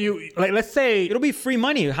 But then let's say it'll be free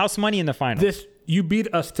money, house money in the finals. You beat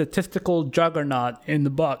a statistical juggernaut in the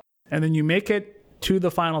Bucks, and then you make it to the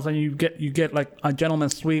finals, and you get like a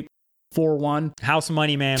gentleman's sweep, 4-1, house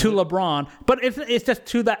money, man, to LeBron. But it's just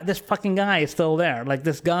to that this fucking guy is still there, like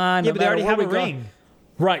this guy. Yeah, but they already have a ring.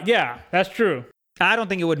 Right? Yeah, that's true. I don't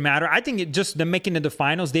think it would matter. I think them making it to the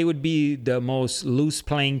finals, they would be the most loose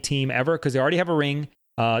playing team ever because they already have a ring.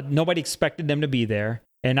 Nobody expected them to be there,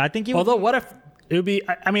 and I think. What if it would be?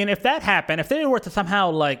 I mean, if that happened, if they were to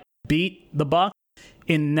somehow like beat the Bucks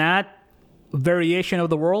in that variation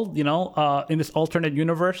of the world, in this alternate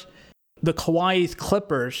universe, the Kawhi's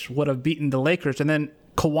Clippers would have beaten the Lakers, and then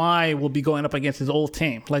Kawhi will be going up against his old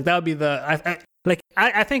team. Like that would be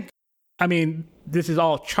I think. I mean, this is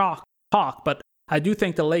all talk, but I do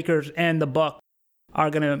think the Lakers and the Bucks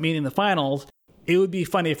are going to meet in the finals. It would be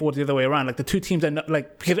funny if it was the other way around. Like the two teams that,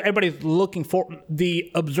 because everybody's looking for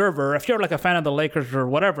the observer. If you're like a fan of the Lakers or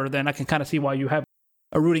whatever, then I can kind of see why you have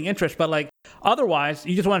a rooting interest. But otherwise,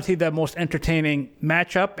 you just want to see the most entertaining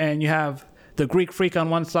matchup, and you have the Greek Freak on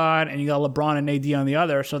one side, and you got LeBron and AD on the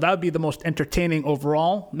other. So that would be the most entertaining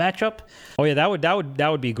overall matchup. Oh yeah,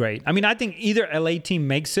 that would be great. I mean, I think either LA team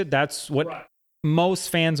makes it. That's what most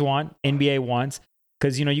fans want. NBA wants.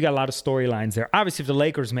 Because, you got a lot of storylines there. Obviously, if the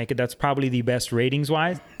Lakers make it, that's probably the best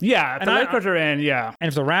ratings-wise. Yeah, if the Lakers are in, yeah. And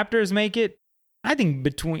if the Raptors make it, I think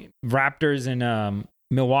between Raptors and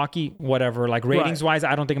Milwaukee, whatever, ratings-wise,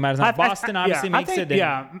 I don't think it matters. Boston obviously makes it.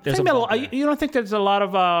 You don't think there's a lot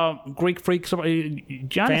of Greek freaks?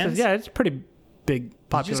 Giannis, it's pretty big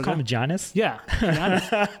popular. Did you just call him Giannis? Yeah,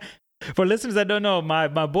 Giannis. For listeners that don't know, my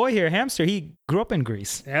boy here, Hamster, he grew up in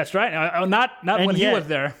Greece. Yeah, that's right. Not when he was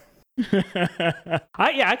there.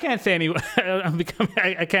 I can't say any.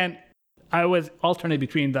 I can't. I was alternating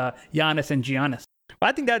between the Giannis and Giannis.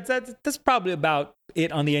 I think that's probably about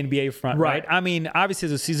it on the NBA front, right? I mean, obviously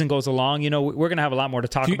as the season goes along, we're gonna have a lot more to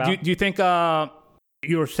talk about. Do you think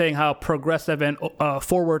you were saying how progressive and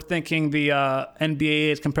forward-thinking the NBA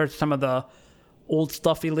is compared to some of the old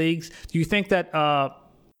stuffy leagues? Do you think that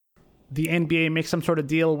the NBA makes some sort of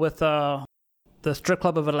deal with the strip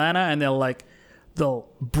club of Atlanta, and they'll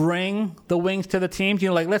bring the wings to the teams?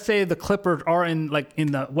 Let's say the Clippers are in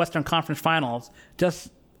the Western Conference Finals,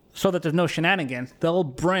 just so that there's no shenanigans. They'll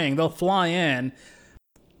fly in,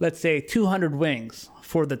 let's say 200 wings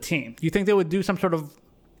for the team. Do you think they would do some sort of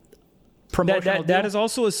promotional deal? That is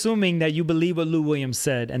also assuming that you believe what Lou Williams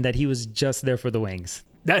said and that he was just there for the wings.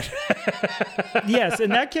 Yes, in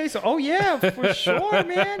that case, oh yeah, for sure,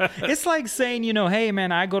 man. It's like saying, hey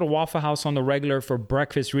man, I go to Waffle House on the regular for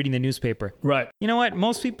breakfast reading the newspaper. Right. You know what?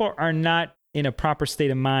 Most people are not in a proper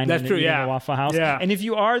state of mind. That's true, yeah. In a Waffle House. Yeah. And if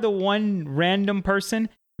you are the one random person,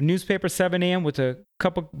 newspaper 7 a.m. with a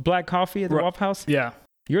cup of black coffee at the Waffle House, yeah,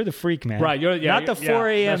 you're the freak, man. Right. Not the 4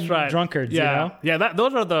 a.m. drunkards, Yeah. Yeah,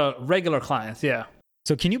 those are the regular clients, yeah.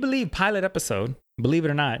 So can you believe pilot episode, believe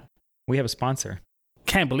it or not, we have a sponsor.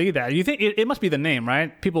 Can't believe that. You think it must be the name,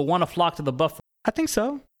 right? People want to flock to the buffet. I think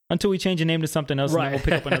so. Until we change the name to something else, and then we'll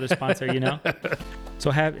pick up another sponsor, So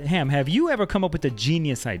have you ever come up with a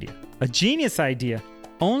genius idea? A genius idea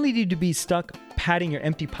only to be stuck patting your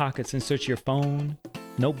empty pockets in search of your phone,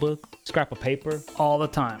 notebook, scrap of paper. All the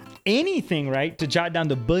time. Anything, right? To jot down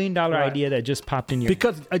the billion-dollar idea that just popped in your...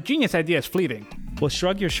 Because a genius idea is fleeting. Well,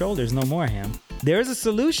 shrug your shoulders no more, Ham. There is a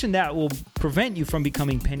solution that will prevent you from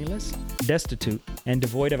becoming penniless, destitute, and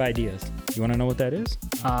devoid of ideas. You want to know what that is?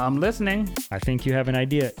 I'm listening. I think you have an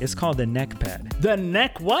idea. It's called the neck pad. The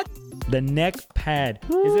neck what? The neck pad.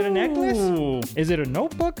 Ooh. Is it a necklace? Is it a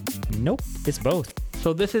notebook? Nope. It's both.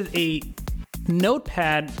 So this is a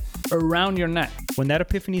notepad around your neck. When that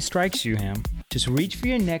epiphany strikes you, Ham, just reach for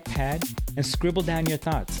your neck pad and scribble down your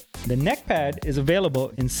thoughts. The neck pad is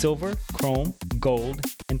available in silver, chrome, gold,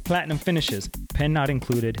 and platinum finishes. Pen not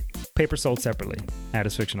included. Paper sold separately. Ad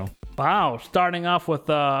is fictional. Wow. Starting off with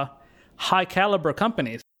high caliber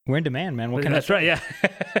companies. We're in demand, man. What can That's I right. Yeah.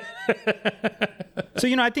 So,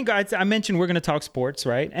 I think I mentioned we're going to talk sports,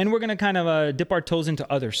 right? And we're going to kind of dip our toes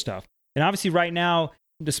into other stuff. And obviously right now,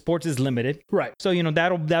 the sports is limited. Right. So,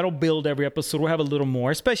 that'll build every episode. We'll have a little more,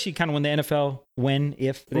 especially kind of when the NFL,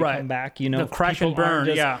 if they come back, The crash and burn.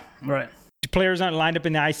 Yeah. Right. Players aren't lined up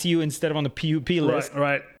in the ICU instead of on the PUP list.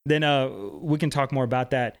 Right. Then we can talk more about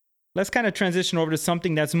that. Let's kind of transition over to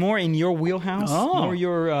something that's more in your wheelhouse, more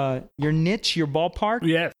your niche, your ballpark.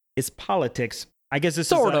 Yes. It's politics. I guess this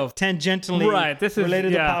sort is of tangentially This is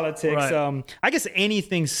related to politics. Right. I guess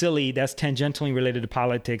anything silly that's tangentially related to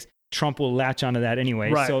politics, Trump will latch onto that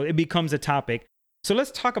anyway. Right. So it becomes a topic. So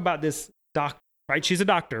let's talk about this doctor, right? She's a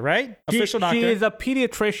doctor, right? Official doctor. She is a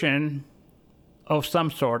pediatrician of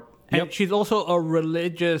some sort. And she's also a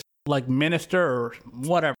religious minister or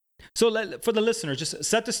whatever. So for the listeners, just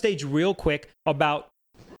set the stage real quick about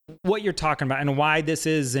what you're talking about and why this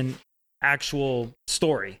is an actual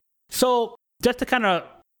story. So just to kind of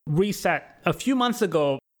reset, a few months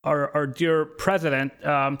ago, our dear president,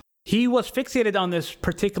 he was fixated on this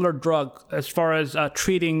particular drug as far as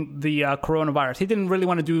treating the coronavirus. He didn't really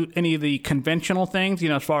want to do any of the conventional things,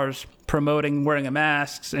 as far as promoting wearing a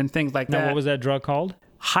mask and things like that. Now, what was that drug called?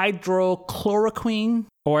 Hydroxychloroquine.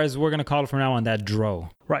 Or as we're going to call it from now on, that dro.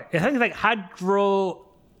 Right. I think it's like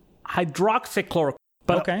hydroxychloroquine.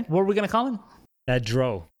 But okay. What are we going to call it? That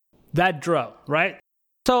dro, right?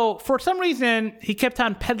 So for some reason, he kept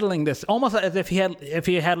on peddling this, almost as if he had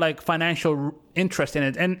financial interest in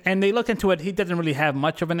it. And they looked into it. He doesn't really have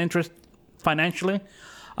much of an interest financially.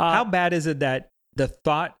 How bad is it that the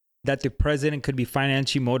thought that the president could be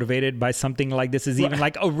financially motivated by something like this is even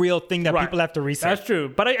like a real thing that people have to research? That's true.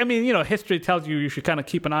 But I mean, history tells you should kind of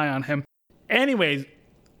keep an eye on him. Anyways,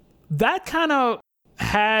 that kind of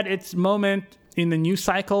had its moment in the news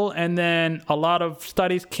cycle. And then a lot of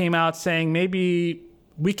studies came out saying maybe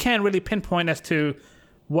we can't really pinpoint as to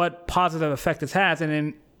what positive effect this has.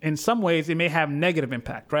 And in some ways, it may have negative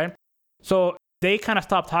impact, right? So they kind of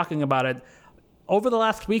stopped talking about it. Over the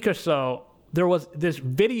last week or so, there was this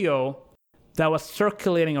video that was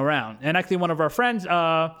circulating around. And actually one of our friends,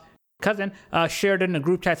 cousin, shared it in a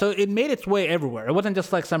group chat. So it made its way everywhere. It wasn't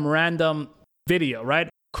just like some random video, right?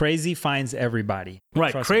 Crazy finds everybody.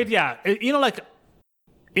 Right. Crazy, yeah.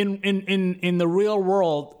 In the real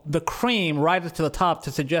world, the cream rises to the top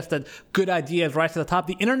to suggest that good ideas rise to the top.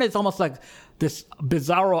 The internet is almost like this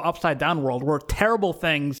bizarro upside down world where terrible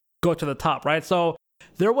things go to the top, right? So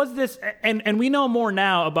there was this, and we know more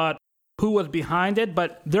now about who was behind it,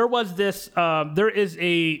 but there was this, there is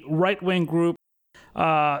a right-wing group,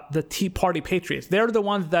 the Tea Party Patriots. They're the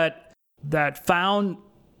ones that found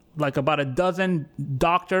about a dozen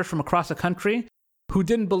doctors from across the country who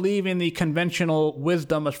didn't believe in the conventional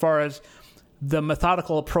wisdom as far as the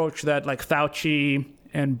methodical approach that Fauci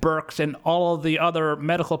and Birx and all of the other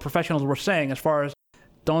medical professionals were saying as far as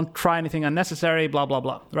don't try anything unnecessary, blah, blah,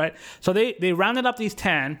 blah, right? So they rounded up these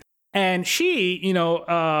 10, and she,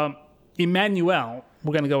 Emmanuel,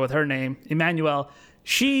 we're going to go with her name, Emmanuel,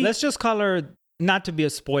 let's just call her, not to be a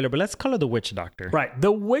spoiler, but let's call her the witch doctor. Right.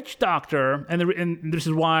 The witch doctor, and this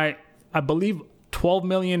is why I believe 12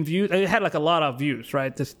 million views. It had a lot of views,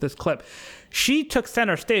 right? This clip. She took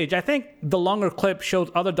center stage. I think the longer clip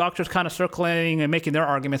shows other doctors kind of circulating and making their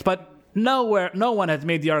arguments, but no one has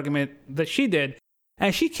made the argument that she did.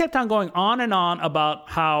 And she kept on going on and on about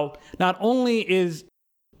how not only is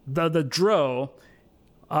the dro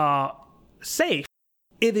safe,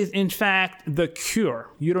 it is in fact the cure.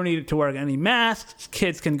 You don't need to wear any masks.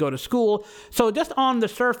 Kids can go to school. So just on the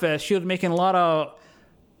surface, she was making a lot of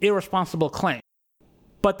irresponsible claims.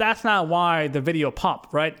 But that's not why the video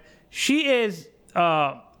popped, right? She is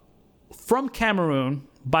from Cameroon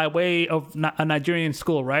by way of a Nigerian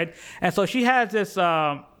school, right? And so she has this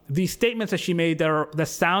these statements that she made that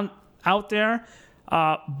sound out there,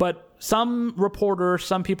 but some reporters,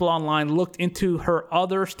 some people online looked into her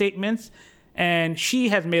other statements, and she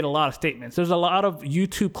has made a lot of statements. There's a lot of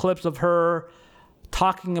YouTube clips of her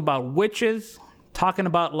talking about witches, talking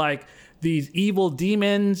about these evil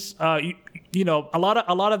demons. A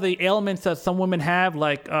lot of the ailments that some women have,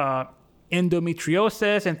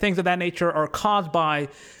 endometriosis and things of that nature, are caused by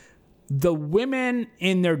the women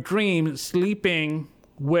in their dreams sleeping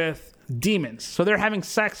with demons. So they're having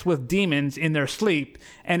sex with demons in their sleep,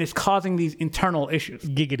 and it's causing these internal issues.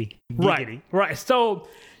 Giggity. Right. So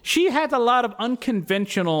she has a lot of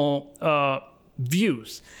unconventional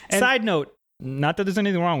views. Side note, not that there's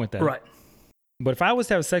anything wrong with that. Right. But if I was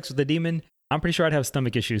to have sex with a demon, I'm pretty sure I'd have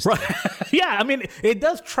stomach issues. Right. Yeah, I mean, it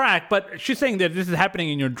does track, but she's saying that this is happening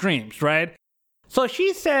in your dreams, right? So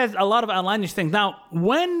she says a lot of outlandish things. Now,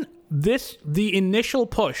 when the initial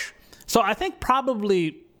push, so I think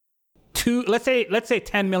probably let's say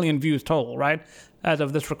 10 million views total, right? As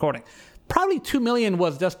of this recording. Probably 2 million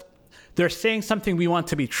was just, they're saying something we want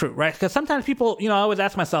to be true, right? Because sometimes people, I always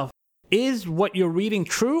ask myself, is what you're reading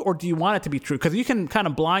true or do you want it to be true? Because you can kind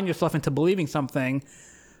of blind yourself into believing something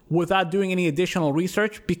without doing any additional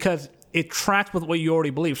research because it tracks with what you already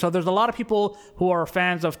believe. So there's a lot of people who are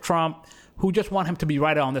fans of Trump who just want him to be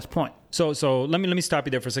right on this point. So let me stop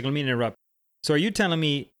you there for a second. Let me interrupt. So are you telling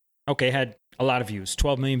me, okay, had a lot of views,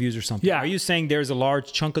 12 million views or something. Yeah. Are you saying there's a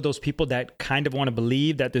large chunk of those people that kind of want to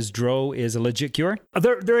believe that this dro is a legit cure?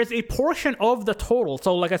 There is a portion of the total.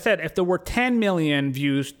 So like I said, if there were 10 million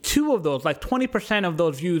views, 2 of those, like 20% of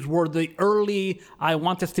those views were the early, I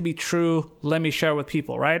want this to be true, let me share with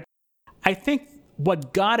people, right? I think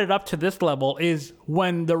what got it up to this level is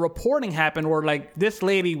when the reporting happened where like this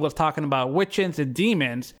lady was talking about witches and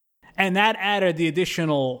demons, and that added the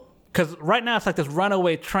additional, because right now it's like this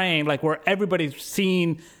runaway train, like where everybody's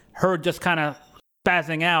seen her just kind of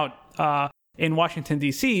spazzing out in Washington,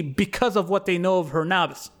 D.C. because of what they know of her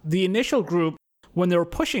now. The initial group, when they were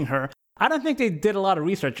pushing her, I don't think they did a lot of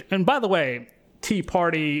research. And by the way, Tea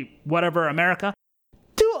Party, whatever, America,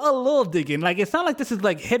 do a little digging. Like, it's not like this is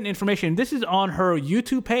like hidden information. This is on her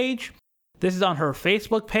YouTube page. This is on her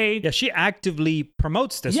Facebook page. Yeah, she actively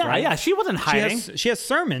promotes this, right? Yeah, she wasn't hiding. She has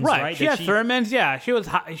sermons, right? She has sermons, yeah. She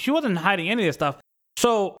wasn't hiding any of this stuff.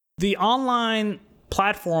 So the online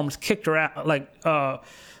platforms kicked her out, like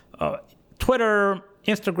Twitter,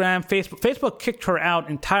 Instagram, Facebook. Facebook kicked her out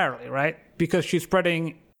entirely, right? Because she's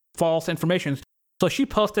spreading false information. So she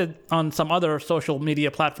posted on some other social media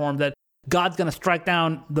platform that God's going to strike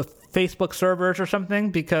down the Facebook servers or something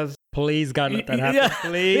because... Please, God, let that happen. Yeah,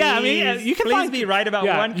 please. Yeah, I mean, you can be right about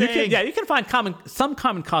one thing. You can find some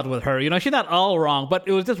common cause with her. She's not all wrong, but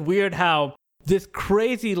it was just weird how this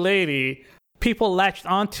crazy lady people latched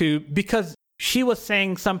onto because she was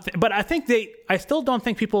saying something. But I still don't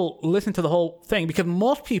think people listen to the whole thing because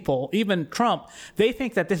most people, even Trump, they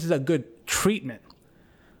think that this is a good treatment,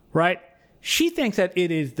 right? She thinks that it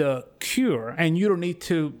is the cure and you don't need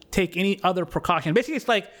to take any other precaution. Basically, it's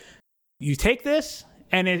like you take this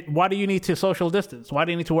and why do you need to social distance? Why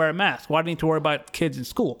do you need to wear a mask? Why do you need to worry about kids in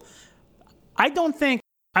school? I don't think,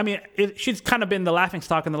 she's kind of been the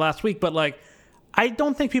laughingstock in the last week, but like, I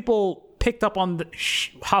don't think people picked up on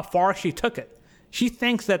how far she took it. She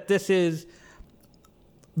thinks that this is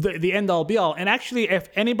the end all be all. And actually, if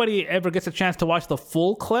anybody ever gets a chance to watch the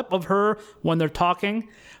full clip of her when they're talking,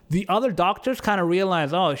 the other doctors kind of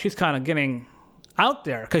realize, oh, she's kind of getting out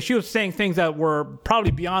there because she was saying things that were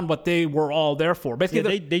probably beyond what they were all there for.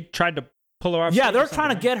 Basically, they tried to pull her off. Yeah, they're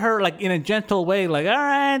trying to get her like in a gentle way, like, all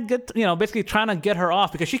right, basically trying to get her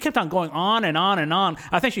off because she kept on going on and on and on.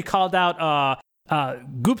 I think she called out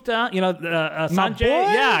Gupta, Sanjay.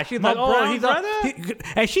 Yeah, she's like, oh, he's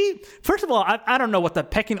and she, first of all, I don't know what the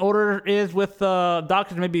pecking order is with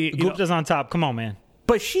doctors. Maybe Gupta's on top. Come on, man.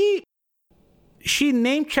 But she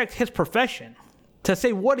name checked his profession to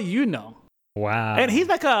say, what do you know? Wow. And he's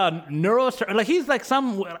like a neurosurgeon. Like he's like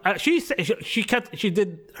some. She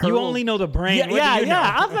did her. You own, only know the brain. Yeah, What do you know?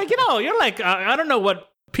 I was like, you're like, I don't know what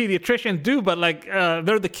pediatricians do, but like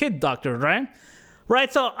they're the kid doctors, right?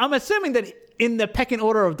 Right. So I'm assuming that in the pecking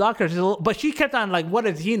order of doctors, but she kept on like, what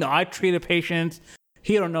does he know? I treated patients.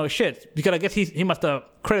 He don't know shit because I guess he must have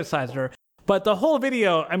criticized her. But the whole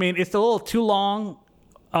video, it's a little too long.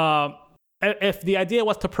 If the idea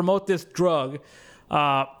was to promote this drug,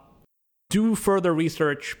 do further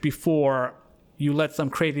research before you let some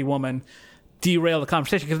crazy woman derail the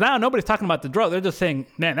conversation. Because now nobody's talking about the drug. They're just saying,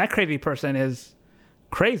 man, that crazy person is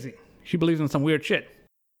crazy. She believes in some weird shit.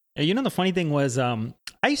 The funny thing was,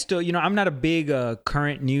 I used to, I'm not a big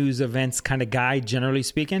current news events kind of guy, generally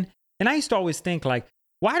speaking. And I used to always think like,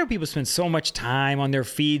 why do people spend so much time on their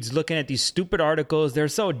feeds looking at these stupid articles? They're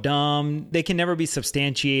so dumb. They can never be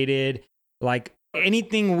substantiated. Like,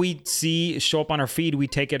 anything we see show up on our feed, we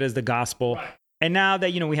take it as the gospel. Right. And now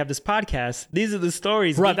that, we have this podcast, these are the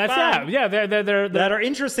stories right, they're that are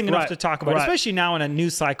interesting enough to talk about, especially now in a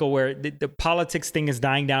news cycle where the politics thing is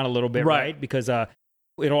dying down a little bit, right? Because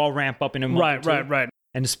it'll all ramp up in a moment. Right.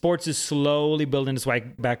 And sports is slowly building its way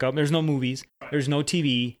back up. There's no movies. There's no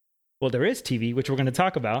TV. Well, there is TV, which we're going to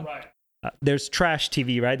talk about. Right. There's trash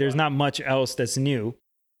TV, right? There's not much else that's new.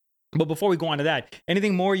 But before we go on to that,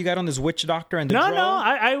 anything more you got on this witch doctor and the drone?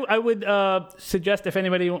 No. I would suggest if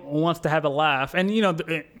anybody wants to have a laugh, and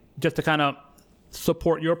just to kind of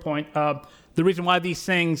support your point, the reason why these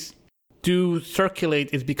things do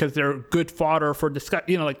circulate is because they're good fodder for discuss.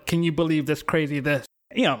 Like, can you believe this crazy this?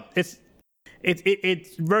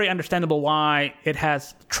 It's very understandable why it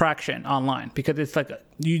has traction online, because it's like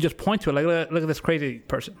you just point to it, like, look at this crazy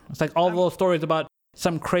person. It's like all those stories about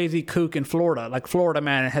some crazy kook in Florida, like Florida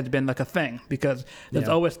man has been like a thing, because there's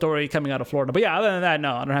always a story coming out of Florida. But yeah, other than that,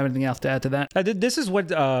 no, I don't have anything else to add to that. This is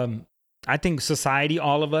what I think society,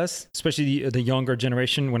 all of us, especially the younger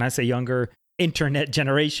generation, when I say younger, internet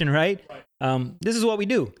generation, right? This is what we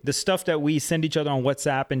do. The stuff that we send each other on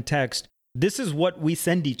WhatsApp and text, this is what we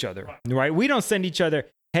send each other, right? We don't send each other,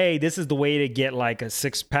 hey, this is the way to get like a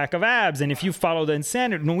 6-pack of abs, and if you follow the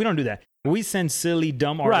insanity, no, we don't do that. We send silly,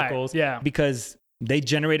 dumb articles because they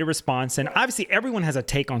generate a response. And obviously everyone has a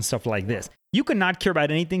take on stuff like this. You could not care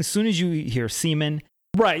about anything. As soon as you hear semen,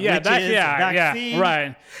 right? Yeah, vaccine,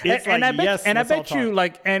 right. And I bet you,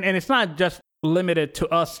 like, and it's not just limited to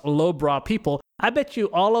us lowbrow people. I bet you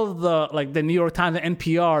all of the New York Times and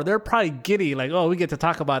NPR, they're probably giddy, like, oh, we get to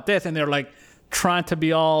talk about this, and they're like trying to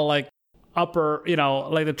be all like upper,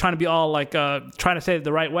 like they're trying to be all like trying to say it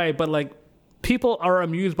the right way, but like people are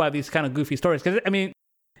amused by these kind of goofy stories, because I mean,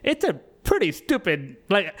 it's a pretty stupid,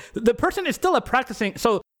 like, the person is still a practicing.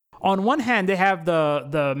 So on one hand, they have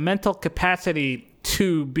the mental capacity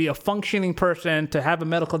to be a functioning person, to have a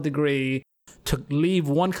medical degree, to leave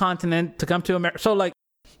one continent to come to America. So like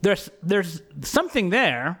there's something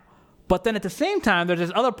there, but then at the same time, there's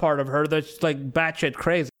this other part of her that's like batshit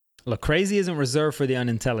crazy. Look, crazy isn't reserved for the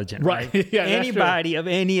unintelligent, right? Yeah, anybody of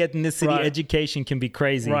any ethnicity, education can be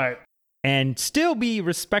crazy, right? And still be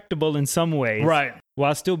respectable in some ways, right?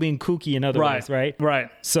 While still being kooky in other ways, right? Right.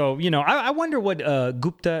 So, I wonder what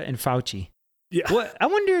Gupta and Fauci, I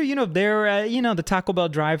wonder, if they're at, the Taco Bell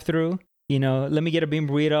drive-thru, let me get a bean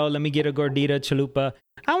burrito, let me get a gordita chalupa.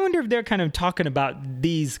 I wonder if they're kind of talking about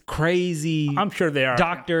these crazy, I'm sure they are,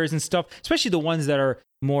 doctors and stuff, especially the ones that are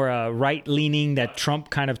more right-leaning, that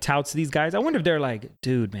Trump kind of touts these guys. I wonder if they're like,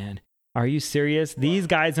 dude, man, are you serious? These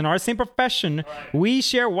guys in our same profession, we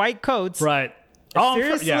share white coats. Right. Oh,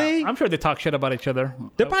 seriously? I'm sure they talk shit about each other.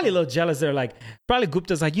 They're probably a little jealous. They're like, probably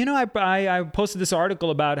Gupta's like, I posted this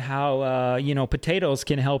article about how, potatoes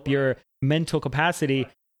can help your mental capacity.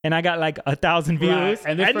 And I got like 1,000 views. Right.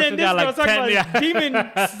 And this person got like 10, demon,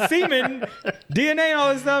 semen, DNA and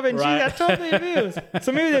all this stuff. And she got totally views.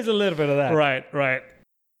 So maybe there's a little bit of that. Right.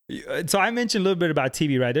 So I mentioned a little bit about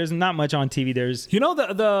TV, right? There's not much on TV. There's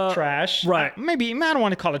the trash. Right. Maybe, I don't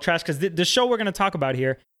want to call it trash, because the show we're going to talk about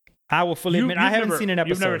here, I will fully admit, I haven't seen an episode.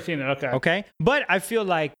 You've never seen it, Okay? But I feel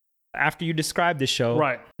like after you describe the show,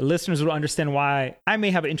 the listeners will understand why I may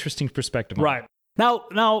have an interesting perspective on it.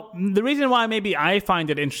 Now, the reason why maybe I find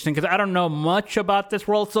it interesting, because I don't know much about this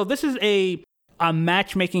world. So this is a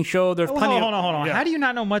matchmaking show. There's plenty Hold on. Yeah. How do you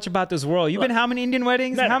not know much about this world? You've been how many Indian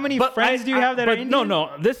weddings? How many friends do you have that are Indian?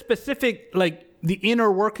 No. This specific, like, the inner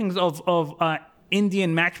workings of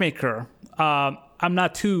Indian matchmaker, I'm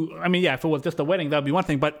not too, if it was just a wedding, that would be one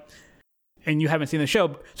thing, and you haven't seen the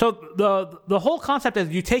show. So the whole concept is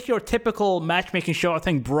you take your typical matchmaking show, I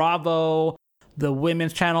think Bravo, the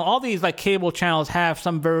Women's Channel, all these like cable channels have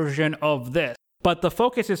some version of this, but the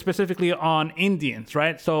focus is specifically on Indians,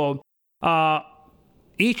 right? So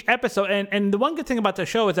each episode, and the one good thing about the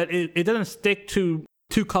show is that it doesn't stick to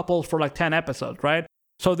two couples for like 10 episodes, right?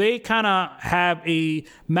 So they kind of have a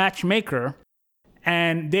matchmaker,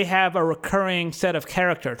 and they have a recurring set of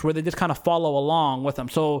characters where they just kind of follow along with them.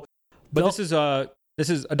 So, but this is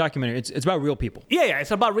a documentary. It's about real people. Yeah,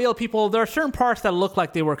 it's about real people. There are certain parts that look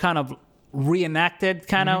like they were kind of reenacted,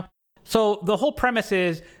 kind of. So the whole premise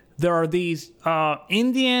is there are these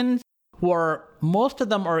Indians who are, most of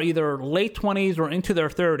them are either late 20s or into their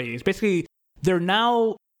 30s. Basically, there's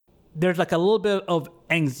like a little bit of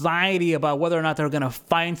anxiety about whether or not they're going to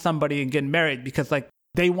find somebody and get married, because like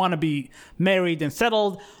they want to be married and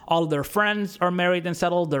settled. All of their friends are married and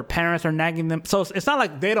settled. Their parents are nagging them. So it's not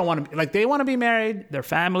like they don't want to be, like, they want to be married. Their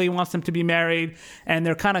family wants them to be married, and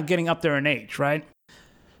they're kind of getting up there in age, right?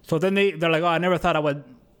 So then they're like, oh, I never thought I would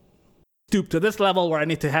stoop to this level where I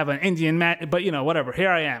need to have an Indian man, but whatever. Here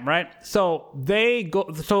I am, right? So they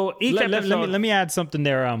go. So each episode. Let me add something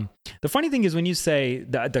there. The funny thing is when you say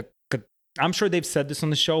I'm sure they've said this on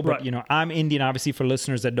the show, but I'm Indian. Obviously, for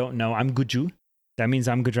listeners that don't know, I'm Guju. That means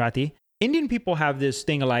I'm Gujarati. Indian people have this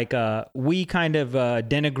thing like we kind of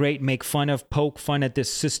denigrate, make fun of, poke fun at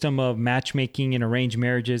this system of matchmaking and arranged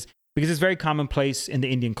marriages, because it's very commonplace in the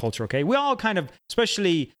Indian culture, okay? We all kind of,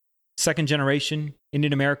 especially second generation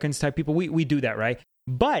Indian Americans type people, we do that, right?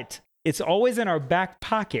 But it's always in our back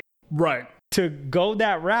pocket. Right. To go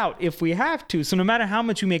that route if we have to. So no matter how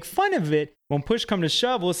much we make fun of it, when push comes to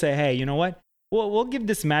shove, we'll say, hey, you know what? we'll give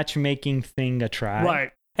this matchmaking thing a try.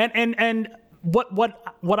 Right. And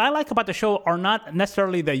what I like about the show are not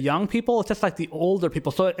necessarily the young people, it's just like the older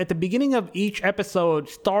people. So at the beginning of each episode,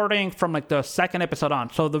 starting from like the second episode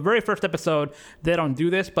on. So the very first episode, they don't do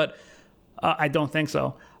this, but I don't think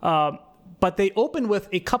so. But they open with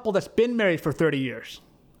a couple that's been married for 30 years.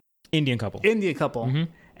 Indian couple. Mm-hmm.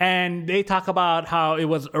 And they talk about how it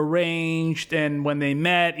was arranged and when they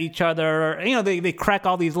met each other, you know, they crack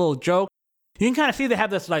all these little jokes. You can kind of see they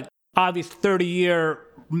have this like obvious 30-year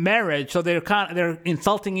marriage, so they're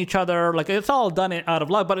insulting each other, like it's all done out of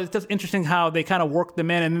love, but it's just interesting how they kind of work them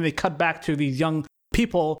in and then they cut back to these young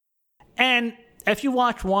people. And if you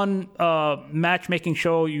watch one matchmaking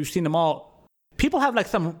show, you've seen them all, people have like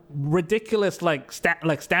some ridiculous like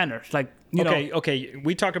standards, like you know. Okay,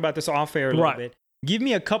 we talked about this off air a little bit. Give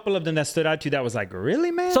me a couple of them that stood out to you that was like,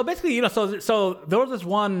 really, man? So basically, you know, so there was this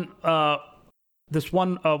one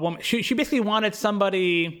woman, she basically wanted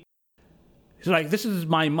somebody. She's like, this is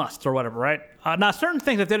my must or whatever, right? Now, certain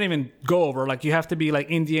things that they didn't even go over, like you have to be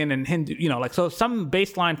like Indian and Hindu, you know, like so some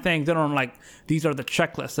baseline things they don't like. These are the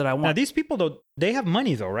checklists that I want. Now, these people though, they have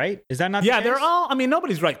money though, right? Is that not? Yeah, the case? they're all. I mean,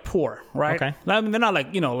 nobody's like poor, right? Okay. I mean, they're not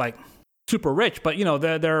like like super rich, but you know,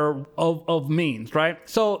 they're of means, right?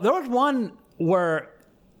 So there was one where.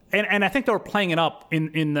 And I think they were playing it up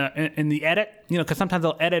in the edit, you know, because sometimes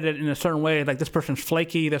they'll edit it in a certain way, like this person's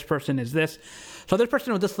flaky, this person is this. So this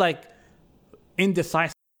person was just like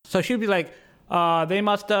indecisive. So she'd be like, they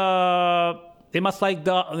must love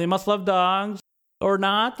dogs or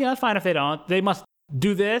not. You know, it's fine if they don't. They must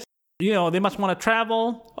do this. You know, they must want to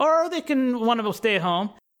travel or they can want to stay at home.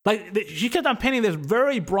 Like she kept on painting this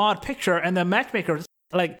very broad picture, and the matchmaker.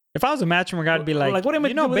 Like, if I was a matchmaker, I'd be like, what am I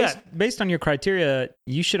you know, do with based on your criteria,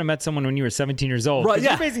 you should have met someone when you were 17 years old. Right, yeah.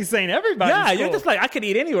 You're basically saying everybody. Yeah, you're just like, I could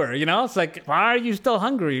eat anywhere, you know? It's like, why are you still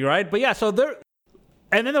hungry, right? But yeah, so there,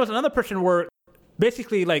 and then there was another person where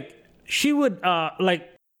basically like, she would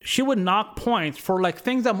knock points for like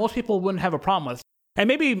things that most people wouldn't have a problem with. And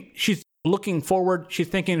maybe she's looking forward, she's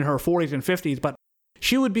thinking in her 40s and 50s, but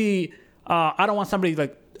she would be, I don't want somebody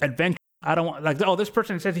like adventure. I don't want like, oh, this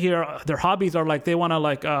person says here their hobbies are like they want to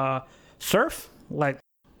like surf, like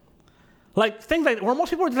things like where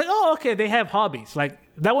most people are like, oh, okay, they have hobbies. Like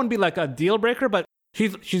that wouldn't be like a deal breaker, but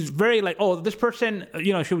she's very like, oh, this person,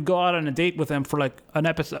 you know, she would go out on a date with them for like an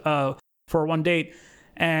episode for one date,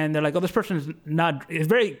 and they're like, oh, this person is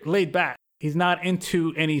very laid back. He's not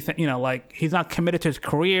into anything, you know, like he's not committed to his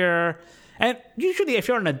career. And usually, if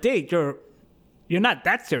you're on a date, you're not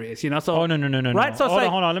that serious, you know? So, no. Right? So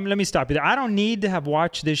hold on. Let me stop you there. I don't need to have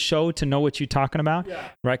watched this show to know what you're talking about,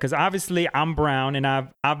 right? Because obviously I'm brown and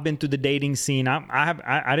I've been through the dating scene.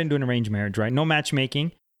 I didn't do an arranged marriage, right? No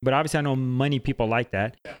matchmaking, but obviously I know many people like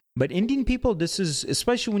that. Yeah. But Indian people, this is,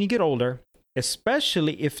 especially when you get older,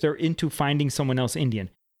 especially if they're into finding someone else Indian.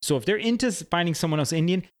 So if they're into finding someone else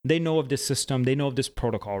Indian, they know of this system, they know of this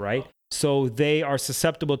protocol, right? So they are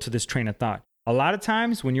susceptible to this train of thought. A lot of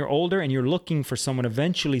times when you're older and you're looking for someone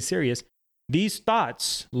eventually serious, these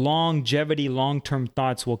thoughts, longevity, long-term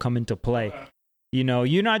thoughts will come into play. You know,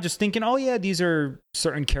 you're not just thinking, oh yeah, these are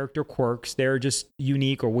certain character quirks. They're just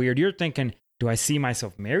unique or weird. You're thinking, do I see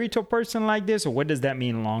myself married to a person like this? Or what does that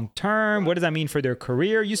mean long-term? What does that mean for their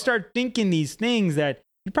career? You start thinking these things that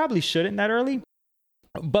you probably shouldn't that early.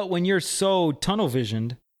 But when you're so tunnel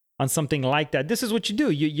visioned on something like that, this is what you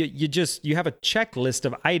do. You have a checklist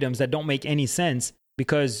of items that don't make any sense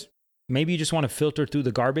because maybe you just want to filter through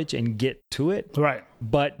the garbage and get to it. Right.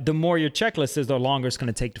 But the more your checklist is, the longer it's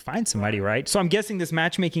going to take to find somebody, right? So I'm guessing this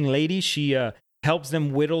matchmaking lady, she helps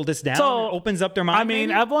them whittle this down, so, opens up their mind. I mean,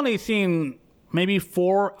 maybe? I've only seen maybe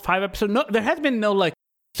 4 or 5 episodes. No, there has been no like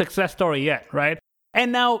success story yet, right?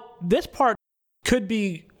 And now this part could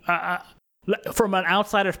be... from an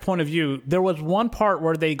outsider's point of view, there was one part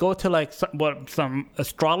where they go to like some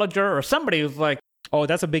astrologer or somebody who's like, oh,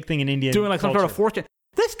 that's a big thing in India, doing like culture. some sort of fortune.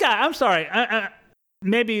 This guy, I'm sorry,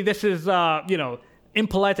 maybe this is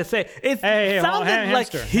impolite to say. It sounded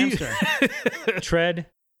like hamster. Tread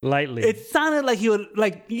lightly. It sounded like he would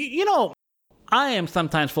like I am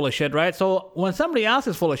sometimes full of shit, right? So when somebody else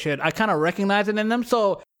is full of shit, I kind of recognize it in them.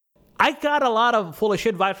 So I got a lot of full of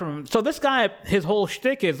shit vibes from him. So this guy, his whole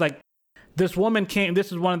shtick is like, this woman came, this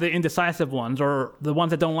is one of the indecisive ones, or the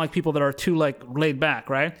ones that don't like people that are too like laid back,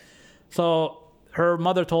 right? So her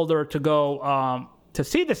mother told her to go to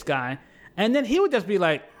see this guy, and then he would just be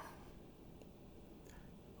like,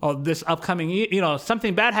 oh, this upcoming year,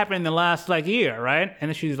 something bad happened in the last like year, right? And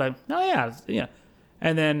then she's like, oh yeah.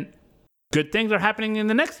 And then good things are happening in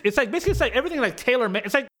the next, it's like, basically it's like everything like tailor-made.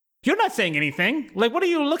 It's like, you're not saying anything. Like, what are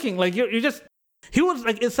you looking? Like, you're just, He was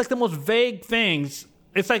like, it's like the most vague things.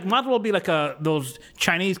 It's like might as well be like those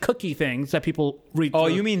Chinese cookie things that people read. Oh,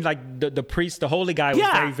 through. you mean like the priest, the holy guy was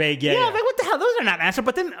very vague? Yeah. Like what the hell? Those are not answers.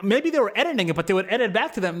 But then maybe they were editing it, but they would edit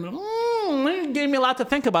back to them. It gave me a lot to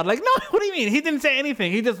think about. Like, no, what do you mean? He didn't say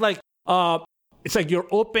anything. He just like, it's like you're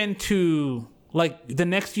open to like the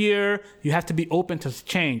next year. You have to be open to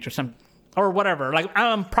change or something. Or whatever. Like,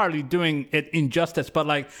 I'm probably doing it injustice, but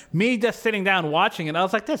like me just sitting down watching it, I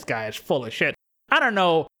was like, this guy is full of shit. I don't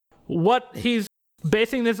know what he's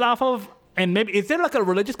basing this off of, and maybe is there like a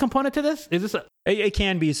religious component to this? Is this It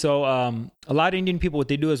can be. So a lot of Indian people, what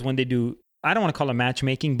they do is when they do, I don't want to call it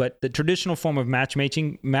matchmaking, but the traditional form of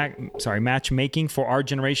matchmaking for our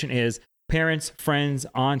generation is parents, friends,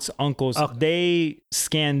 aunts, uncles. Okay. They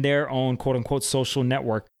scan their own quote unquote social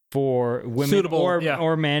network for women suitable,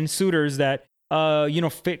 or men, suitors that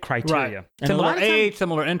fit criteria. Right. And similar age,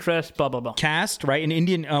 similar interests, blah blah blah. Caste, right? In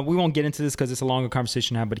Indian, we won't get into this because it's a longer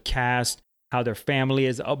conversation now, but caste, how their family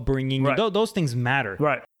is upbringing, right. Those things matter.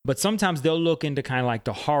 Right. But sometimes they'll look into kind of like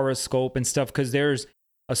the horoscope and stuff because there's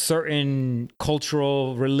a certain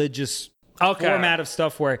cultural, religious format of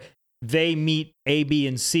stuff where they meet A, B,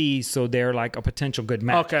 and C, so they're like a potential good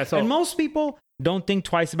match. Okay, so and most people don't think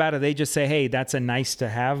twice about it. They just say, hey, that's a nice to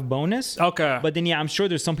have bonus. Okay. But then, I'm sure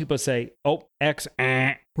there's some people say, oh, X,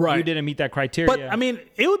 right. You didn't meet that criteria. But, I mean,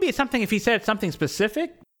 it would be something if he said something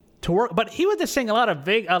specific to work. But he was just saying a lot of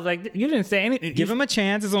vague. I was like, you didn't say anything. Give him a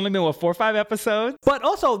chance. It's only been, 4 or 5 episodes? But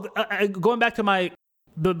also, going back to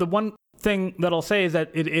the one thing that I'll say is that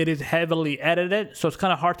it is heavily edited. So it's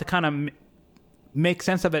kind of hard to kind of make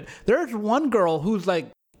sense of it. There's one girl who's like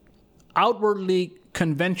outwardly,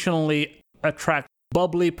 conventionally attract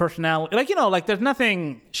bubbly personality, like there's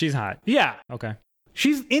nothing. She's hot. Yeah. Okay.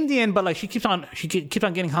 She's Indian, but like she keeps on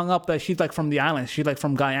getting hung up that she's like from the islands. She's like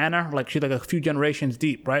from Guyana, like she's like a few generations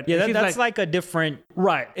deep, right? Yeah, that's like a different.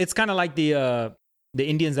 Right. It's kind of like the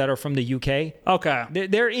Indians that are from the UK. Okay.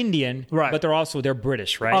 They're Indian, right? But they're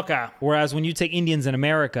British, right? Okay. Whereas when you take Indians in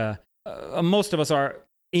America, most of us are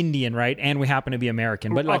Indian, right? And we happen to be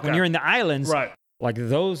American. But like when you're in the islands, right? Like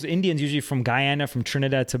those Indians, usually from Guyana, from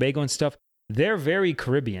Trinidad, Tobago, and stuff. They're very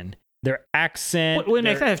Caribbean. Their accent. Well, it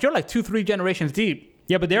makes sense. If you're like 2-3 generations deep.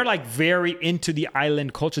 Yeah, but they're like very into the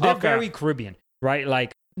island culture. They're very Caribbean, right?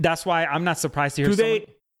 Like that's why I'm not surprised to hear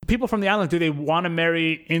people from the island, do they want to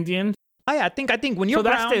marry Indians? Oh, yeah, I think when you're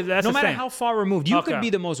brown, that's no matter how far removed, you could be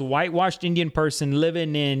the most whitewashed Indian person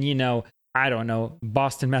living in, I don't know,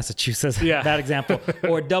 Boston, Massachusetts, that example,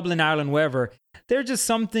 or Dublin, Ireland, wherever. There's just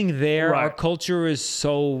something there. Right. Our culture is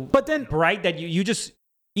so bright that you just,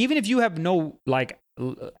 even if you have no like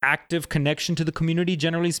active connection to the community,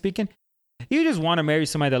 generally speaking, you just want to marry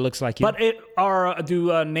somebody that looks like you. But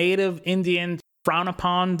do native Indians frown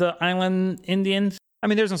upon the island Indians? I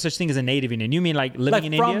mean, there's no such thing as a native Indian. You mean like living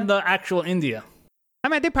in India? From the actual India. I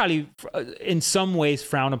mean, they probably, in some ways,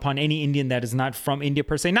 frown upon any Indian that is not from India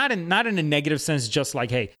per se. Not in a negative sense, just like,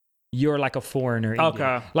 hey, you're like a foreigner. Okay.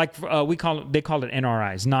 Indian. Like they call it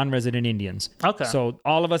NRIs, non-resident Indians. Okay. So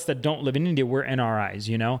all of us that don't live in India, we're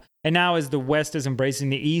NRIs, And now as the West is embracing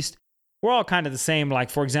the East, we're all kind of the same. Like,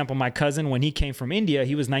 for example, my cousin, when he came from India,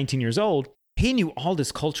 he was 19 years old. He knew all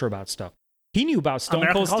this culture about stuff. He knew about Stone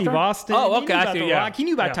Cold Steve Austin. Oh, okay. He knew about The Rock. He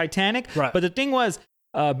knew about Titanic. Right. But the thing was,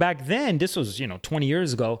 back then, this was, 20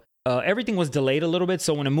 years ago, everything was delayed a little bit.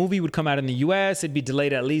 So when a movie would come out in the US, it'd be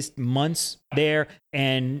delayed at least months there,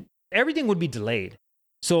 and everything would be delayed.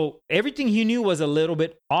 So everything he knew was a little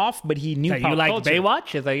bit off, but he knew pop you like culture. Baywatch?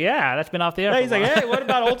 He's like, yeah, that's been off the air. Yeah, he's like, hey, what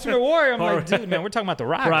about Ultimate Warrior? I'm like, dude, man, we're talking about The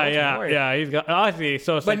Rock. Right, yeah. He's got, I see.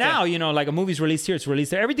 So it's but now, like a movie's released here, it's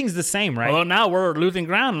released there. Everything's the same, right? Well, now we're losing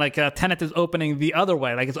ground. Like Tenet is opening the other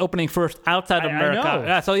way. Like it's opening first outside of America. I know.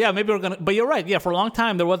 Yeah, so yeah, maybe we're going to, but you're right. Yeah, for a long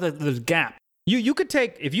time, there was this gap. You could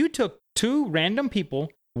take, if you took 2 random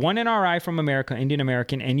people, one NRI from America, Indian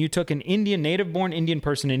American, and you took an Indian, native-born Indian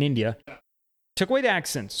person in India, took away the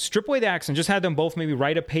accents, strip away the accent, just had them both maybe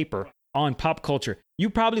write a paper on pop culture, you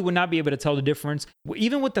probably would not be able to tell the difference,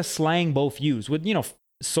 even with the slang both use, with,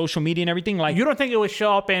 social media and everything. Like, you don't think it would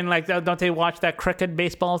show up in, like, don't they watch that cricket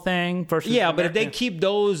baseball thing? Versus but if they keep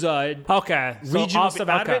those regional stuff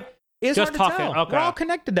out of it, it's just hard to talking. tell. Okay. We're all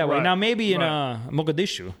connected that way. Now, maybe in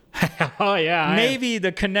Mogadishu. Oh, yeah. Maybe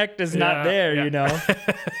the connect is not there,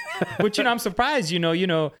 But, I'm surprised,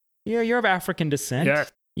 you're of African descent.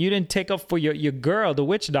 Yes. You didn't take up for your girl, the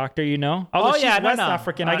witch doctor, Although she's West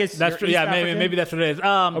African. I guess that's true. Yeah, maybe that's what it is.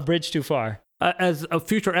 A bridge too far. As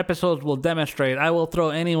future episodes will demonstrate, I will throw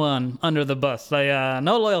anyone under the bus.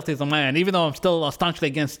 No loyalties on my end. Even though I'm still staunchly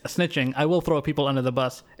against snitching, I will throw people under the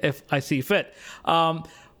bus if I see fit.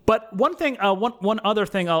 But one other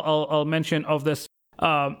thing I'll mention of this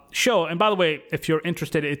show, and by the way, if you're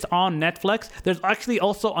interested, it's on Netflix. There's actually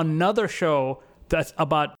also another show that's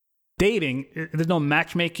about dating. There's no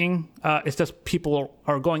matchmaking. It's just people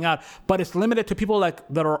are going out, but it's limited to people like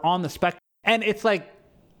that are on the spectrum, and it's like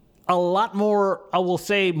a lot more, I will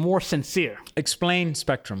say, more sincere. Explain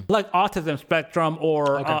spectrum. Like autism spectrum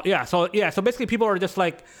or, Okay. So basically people are just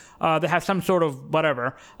like, they have some sort of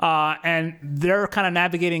whatever, and they're kind of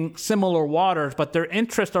navigating similar waters, but their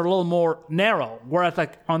interests are a little more narrow. Whereas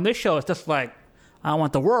like on this show, it's just like, I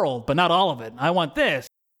want the world, but not all of it. I want this.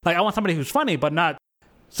 Like, I want somebody who's funny, but not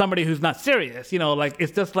somebody who's not serious. You know, like,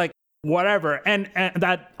 it's just like whatever. And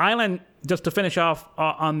that island, just to finish off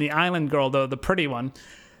on the island girl, the pretty one.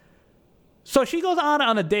 So she goes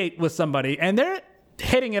on a date with somebody, and they're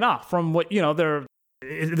hitting it off from what, there's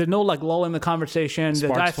no like lull in the conversation.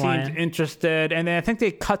 Sparks the guy flying. seems interested. And then I think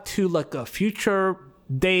they cut to like a future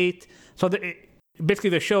date. So basically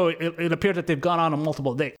the show, it appears that they've gone on a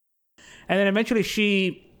multiple dates. And then eventually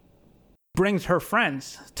she brings her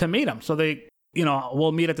friends to meet him. So they,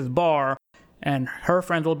 will meet at this bar, and her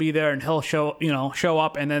friends will be there, and he'll show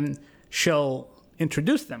up, and then she'll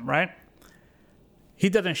introduce them, right? He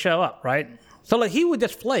doesn't show up, right? So like he would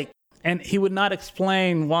just flake, and he would not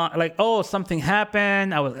explain why. Like, oh, something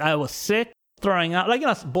happened. I was sick, throwing out, like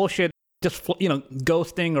bullshit. Just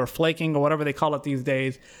ghosting or flaking or whatever they call it these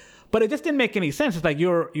days. But it just didn't make any sense. It's like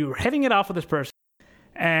you're hitting it off with this person,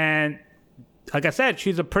 and like I said,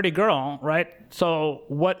 she's a pretty girl, right? So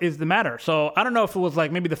what is the matter? So I don't know if it was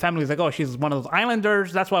like maybe the family was like, oh, she's one of those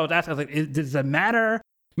islanders. That's why I was asking. I was like, does it matter?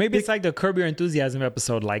 Maybe it's like the Curb Your Enthusiasm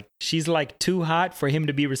episode. Like, she's like too hot for him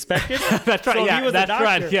to be respected. That's right. So yeah, he was that's a doctor.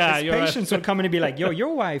 right. Yeah, his you're patients would come in and be like, yo,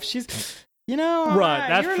 your wife, she's, right.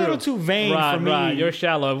 That's you're true. a little too vain right, for me. Right. You're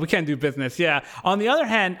shallow. We can't do business. Yeah. On the other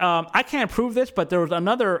hand, I can't prove this, but there was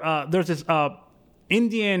there's this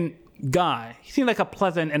Indian guy. He seemed like a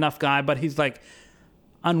pleasant enough guy, but he's like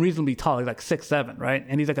unreasonably tall. He's like 6'7", right?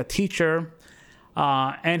 And he's like a teacher.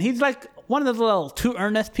 And he's like one of those little too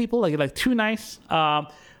earnest people, like too nice.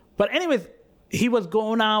 But anyways, he was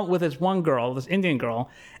going out with this one girl, this Indian girl,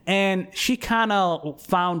 and she kind of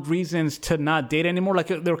found reasons to not date anymore. Like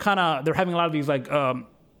they're having a lot of these like kind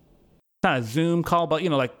of Zoom call, but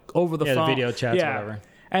like over the phone, the video chats, whatever.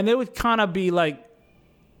 And they would kind of be like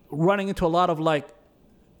running into a lot of like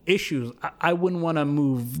issues. I wouldn't want to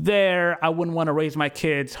move there. I wouldn't want to raise my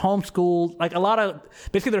kids homeschooled. Like a lot of,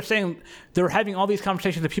 basically they're saying they're having all these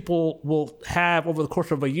conversations that people will have over the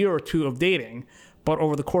course of a year or two of dating, but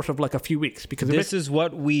over the course of like a few weeks. Because this is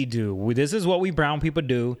what we do. This is what we brown people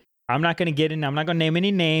do. I'm not going to get in. I'm not going to name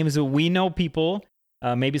any names. We know people,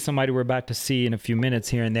 maybe somebody we're about to see in a few minutes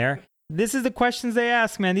here and there. This is the questions they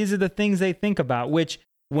ask, man. These are the things they think about, which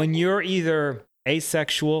when you're either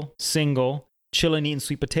asexual, single, chilling, eating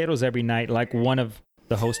sweet potatoes every night, like one of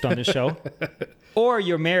the hosts on the show, or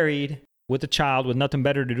you're married with a child with nothing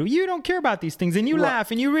better to do, you don't care about these things, and you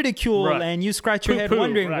laugh and you ridicule and you scratch your head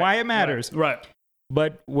wondering why it matters. Right.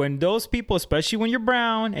 But when those people, especially when you're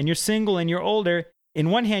brown and you're single and you're older, in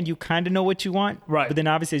one hand, you kind of know what you want. Right. But then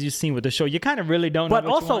obviously, as you've seen with the show, you kind of really don't know what you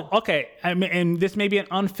want. But also, okay, I mean, and this may be an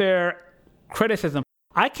unfair criticism.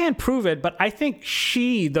 I can't prove it, but I think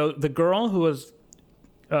she, the girl who was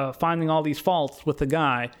finding all these faults with the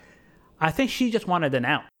guy, I think she just wanted an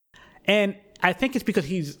out. And I think it's because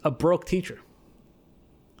he's a broke teacher.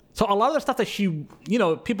 So a lot of the stuff that she,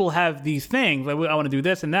 people have these things, like, I want to do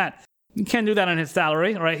this and that. You can't do that on his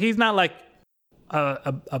salary, right? He's not like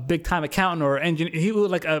a big time accountant or engineer. He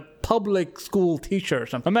was like a public school teacher or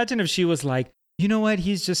something. Imagine if she was like, you know what?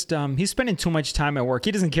 He's just he's spending too much time at work.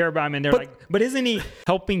 He doesn't care about me. And they're but isn't he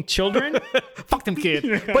helping children? Fuck them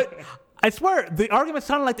kids. But I swear the argument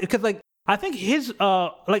sounded like, because like I think his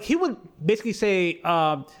he would basically say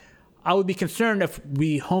I would be concerned if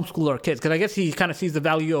we homeschool our kids, because I guess he kind of sees the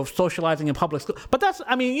value of socializing in public school. But that's,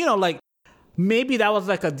 I mean, maybe that was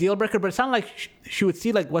like a deal breaker, but it sounded like she would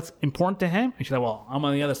see like what's important to him, and she's like, well, I'm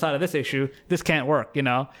on the other side of this issue. This can't work,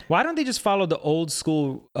 Why don't they just follow the old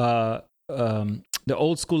school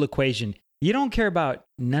equation? You don't care about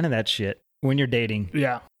none of that shit when you're dating.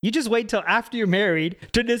 Yeah. You just wait till after you're married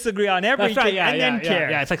to disagree on everything. That's right, then care.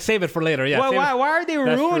 Yeah, it's like save it for later. Yeah. Well, why are they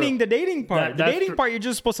ruining the dating part? The dating true. part, you're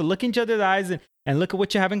just supposed to look in each other's eyes and look at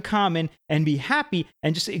what you have in common and be happy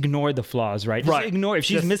and just ignore the flaws, right? Just ignore if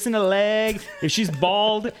she's missing a leg, if she's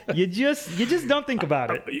bald, you just don't think about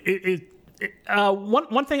it.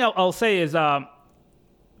 One thing I'll say is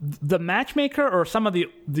the matchmaker or some of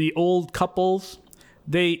the old couples,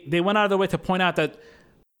 they went out of their way to point out that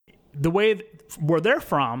the way where they're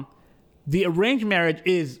from, the arranged marriage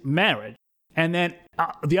is marriage. And then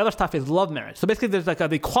the other stuff is love marriage. So basically, there's like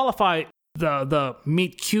they qualify the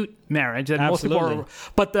meet cute marriage that most people are,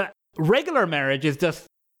 but the regular marriage is just,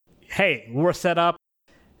 hey, we're set up,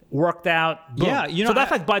 worked out, boom. Yeah, so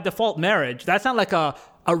that's like by default marriage. That's not like a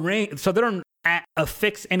ring. So they don't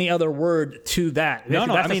affix any other word to that. No,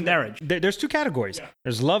 that's I mean marriage. There's two categories. Yeah.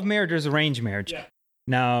 There's love marriage. There's arranged marriage. Yeah.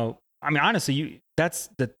 Now, I mean, honestly, that's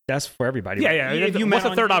for everybody. Yeah, right? yeah. What's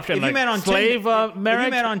the third option? If you met on slave marriage? If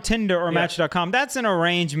you met on Tinder or Match.com, that's an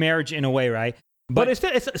arranged marriage in a way, right? But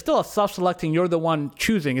it's still a self-selecting. You're the one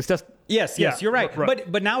choosing. It's just yes, you're right.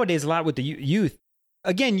 But nowadays, a lot with the youth,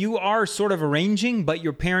 again, you are sort of arranging, but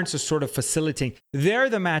your parents are sort of facilitating. They're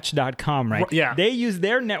the Match.com, right? Yeah. They use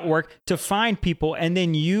their network to find people, and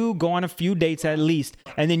then you go on a few dates at least,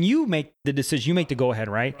 and then you make the decision. You make the go ahead,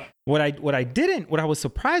 right? What I was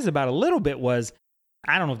surprised about a little bit was,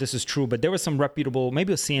 I don't know if this is true, but there was some reputable,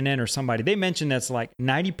 maybe a CNN or somebody, they mentioned that's like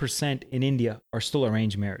 90% in India are still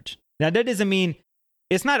arranged marriage. Now, that doesn't mean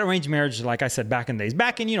it's not arranged marriage, like I said, back in the days.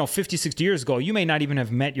 Back in, 50, 60 years ago, you may not even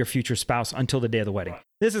have met your future spouse until the day of the wedding.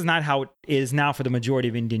 This is not how it is now for the majority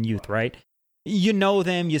of Indian youth, right? You know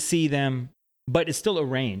them, you see them, but it's still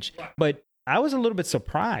arranged. But I was a little bit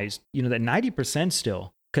surprised, that 90%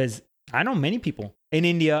 still, because I know many people in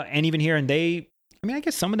India and even here, and I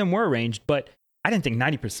guess some of them were arranged, but I didn't think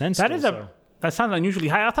 90% still. That sounds unusually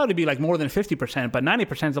high. I thought it'd be like more than 50%, but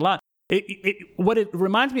 90% is a lot. What it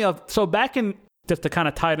reminds me of, so back in, just to kind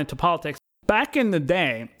of tie it into politics, back in the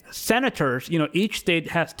day, senators, each state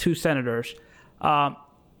has 2 senators.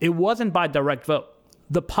 It wasn't by direct vote.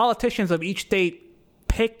 The politicians of each state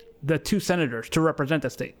picked the 2 senators to represent the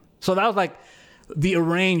state. So that was like the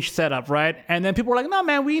arranged setup, right? And then people were like, no,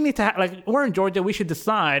 man, we need to, we're in Georgia, we should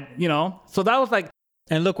decide, So that was like,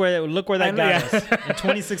 and look where that got us. In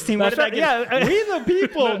 2016, what did that get? We the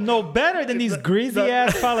people know better than these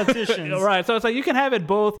greasy-ass politicians. Right, so it's like you can have it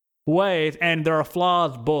both ways, and there are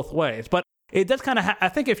flaws both ways. But it does kind of, I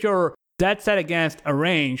think if you're dead set against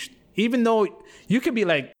arranged, even though you could be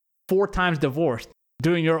like 4 times divorced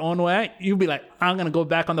doing your own way, you'd be like, I'm going to go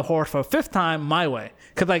back on the horse for a 5th time my way.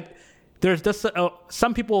 Because like there's just,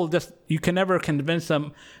 some people just, you can never convince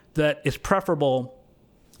them that it's preferable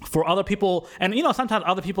for other people. And, sometimes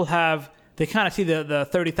other people they kind of see the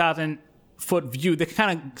 30,000 foot view. They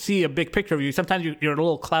kind of see a big picture of you. Sometimes you're a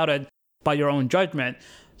little clouded by your own judgment.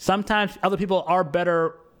 Sometimes other people are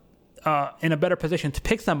better, in a better position to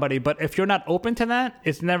pick somebody. But if you're not open to that,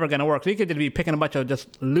 it's never going to work. So you could just be picking a bunch of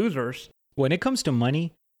just losers. When it comes to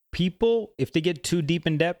money, people, if they get too deep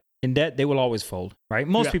in debt, they will always fold, right?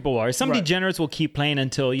 Most people are. Some degenerates will keep playing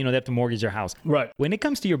until, they have to mortgage their house. Right. When it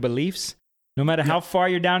comes to your beliefs, no matter how far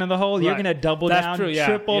you're down in the hole, you're going to double down,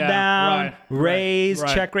 triple down, raise,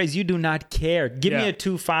 check raise. You do not care. Give me a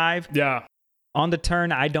 2-5. Yeah. On the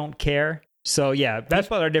turn, I don't care. So,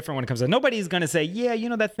 people are different when it comes to nobody's going to say,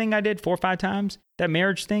 that thing I did 4 or 5 times, that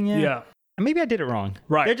marriage thing, maybe I did it wrong.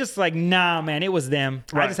 Right. They're just like, nah, man, it was them.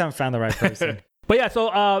 Right. I just haven't found the right person. But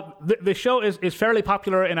so the show is fairly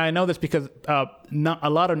popular, and I know this because a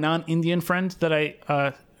lot of non-Indian friends that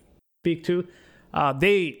I speak to,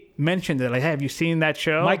 they mentioned it. Like, hey, have you seen that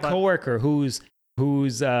show? My coworker, who's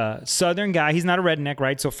a Southern guy, he's not a redneck,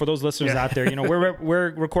 right? So for those listeners out there,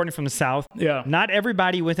 we're recording from the South. Yeah. Not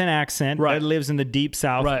everybody with an accent that lives in the deep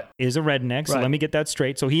South is a redneck. So let me get that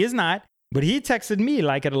straight. So he is not. But he texted me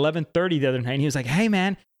like at 11:30 the other night, and he was like, "Hey,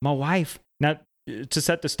 man, my wife." Now, to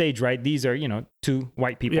set the stage, right? These are 2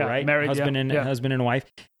 white people, right? Married, husband and wife.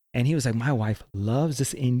 And he was like, "My wife loves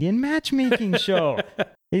this Indian matchmaking show."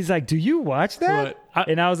 He's like, "Do you watch that?"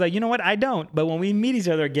 And I was like, "You know what? I don't. But when we meet each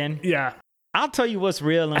other again, I'll tell you what's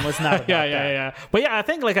real and what's not." About yeah. But I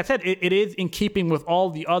think, like I said, it is in keeping with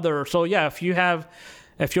all the other. So if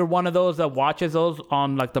you're one of those that watches those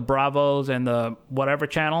on like the Bravos and the whatever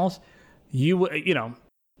channels,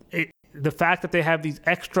 the fact that they have these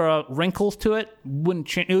extra wrinkles to it wouldn't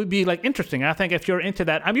change. It would be like interesting. I think if you're into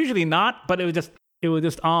that, I'm usually not, but it was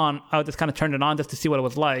just on. I would just kind of turn it on just to see what it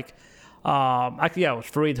was like. It was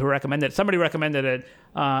Fareed who recommended it. Somebody recommended it,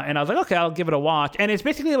 and I was like, okay, I'll give it a watch. And it's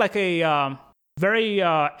basically like a very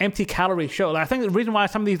empty calorie show. I think the reason why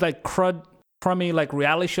some of these like crummy like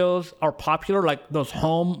reality shows are popular, like those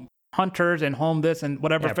Home Hunters and Home this and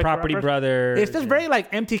whatever. Property Brothers. It's just very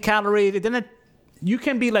like empty calories. You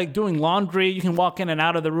can be like doing laundry. You can walk in and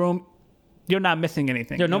out of the room. You're not missing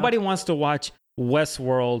anything. Nobody wants to watch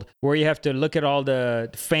Westworld where you have to look at all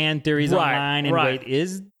the fan theories online and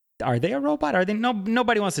wait, are they a robot? Are they? No,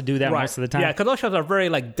 nobody wants to do that most of the time. Yeah, because those shows are very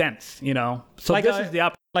like dense, So like, this is the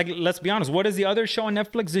opposite. Like, let's be honest. What is the other show on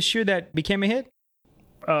Netflix this year that became a hit?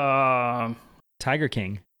 Tiger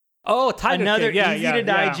King. Oh, Tiger Another King. easy to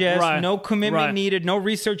digest, right, no commitment needed, no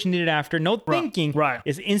research needed after, no thinking. Right.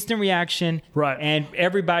 It's instant reaction. Right. And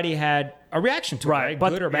everybody had a reaction to it, right?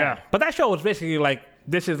 But, Good or bad. Yeah. But that show was basically like,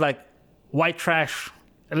 this is like white trash.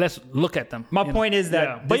 Let's look at them. My point is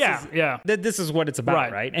that this is what it's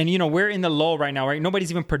about, right? And we're in the lull right now, right?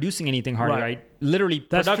 Nobody's even producing anything hard, right? Literally,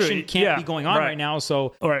 production can't be going on right now.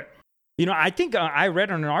 So, I think I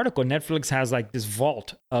read on an article, Netflix has like this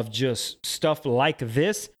vault of just stuff like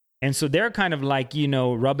this. And so they're kind of like,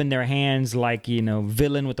 rubbing their hands like,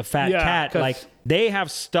 villain with a fat cat. Like they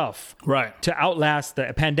have stuff to outlast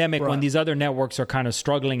the pandemic when these other networks are kind of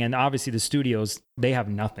struggling. And obviously the studios, they have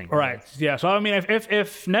nothing. Right. Yeah. So, I mean, if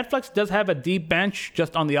Netflix does have a deep bench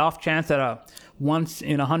just on the off chance that a once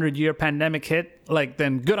in 100-year pandemic hit, like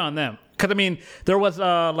then good on them. Because, I mean, there was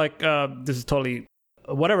this is totally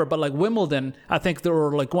whatever, but like Wimbledon, I think they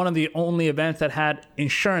were like one of the only events that had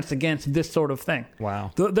insurance against this sort of thing.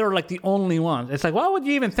 Wow. They're like the only ones. It's like, why would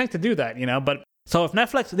you even think to do that, But so if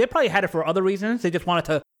Netflix, they probably had it for other reasons. They just wanted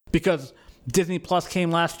to, because Disney Plus came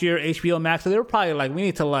last year, HBO Max, so they were probably like, we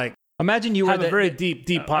need to like imagine you have were a very deep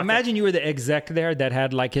pocket. Imagine you were the exec there that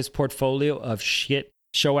had like his portfolio of shit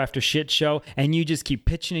show after shit show, and you just keep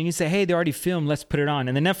pitching and you say, hey, they already filmed, let's put it on.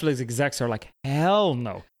 And the Netflix execs are like, hell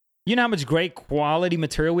no. You know how much great quality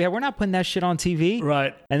material we have? We're not putting that shit on TV.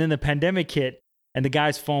 Right. And then the pandemic hit, and the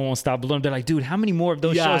guy's phone won't stop blowing. They're like, dude, how many more of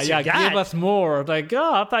those shows you got? Give us more. Like,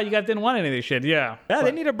 I thought you guys didn't want any of this shit. Yeah. Yeah,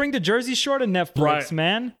 they need to bring the Jersey Shore to Netflix,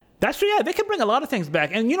 man. That's true. Yeah, they can bring a lot of things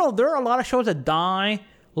back. And, there are a lot of shows that die,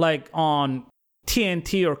 like on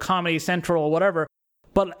TNT or Comedy Central or whatever.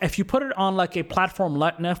 But if you put it on like a platform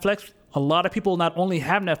like Netflix, a lot of people not only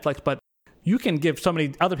have Netflix, but you can give so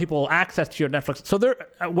many other people access to your Netflix. So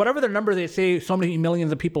whatever the number they say, so many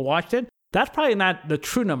millions of people watched it, that's probably not the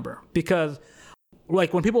true number. Because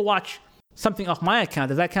like when people watch something off my account,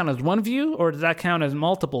 does that count as one view or does that count as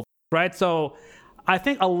multiple, right? So I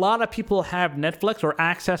think a lot of people have Netflix or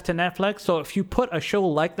access to Netflix. So if you put a show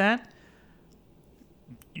like that,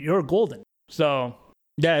 you're golden. So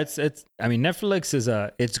yeah, Netflix is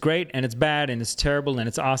it's great and it's bad and it's terrible and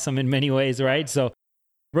it's awesome in many ways, right? So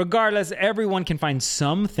regardless, everyone can find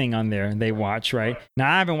something on there they watch, right? Now,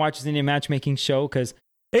 I haven't watched this Indian matchmaking show because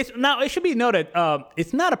it should be noted,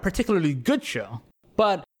 it's not a particularly good show,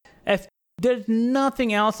 but if there's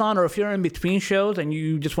nothing else on, or if you're in between shows and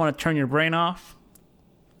you just want to turn your brain off,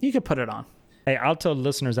 you can put it on. Hey, I'll tell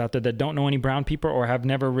listeners out there that don't know any brown people or have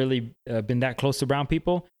never really been that close to brown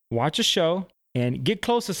people, watch a show and get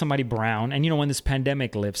close to somebody brown. And when this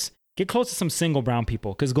pandemic lifts, get close to some single brown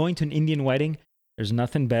people, because going to an Indian wedding, there's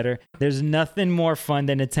nothing better. There's nothing more fun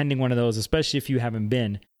than attending one of those, especially if you haven't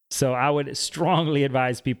been. So I would strongly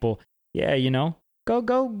advise people,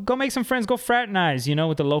 go make some friends, go fraternize,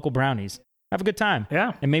 with the local brownies. Have a good time.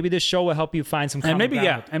 Yeah. And maybe this show will help you find some common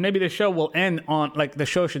ground. And maybe the show will end on, like,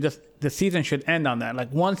 the season should end on that.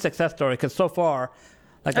 Like one success story, because so far,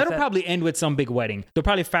 like it'll probably end with some big wedding. They'll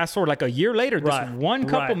probably fast forward like a year later. This one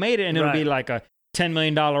couple made it, and it'll be like a $10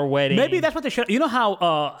 million wedding. Maybe that's what they should. You know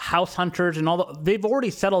how house hunters and they've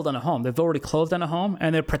already settled on a home. They've already closed on a home,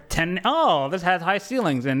 and they're pretending, oh, this has high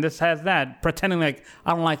ceilings and this has that. Pretending like,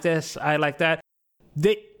 I don't like this, I like that.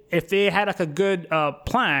 If they had like a good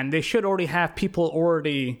plan, they should already have people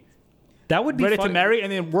already that would be ready to marry,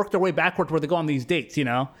 and then work their way backwards where they go on these dates,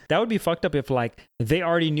 That would be fucked up if like they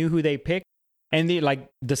already knew who they picked, and they like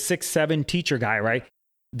the 6'7" teacher guy, right?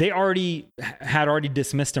 They had already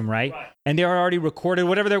dismissed him, right? And they already recorded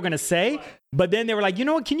whatever they were going to say. Right. But then they were like, you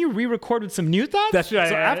know what? Can you re-record with some new thoughts? That's right.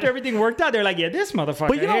 So after everything worked out, they're like, yeah, this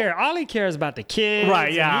motherfucker here, all he cares about the kids.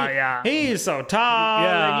 Right, yeah. He's so tall.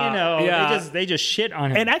 Yeah. And, they just shit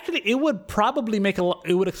on him. And actually, it would probably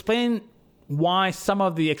it would explain why some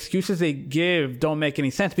of the excuses they give don't make any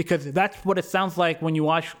sense, because that's what it sounds like when you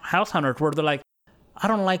watch House Hunters, where they're like, I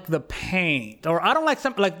don't like the paint, or I don't like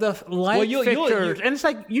some like the light fixtures, and it's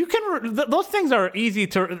like you can. Those things are easy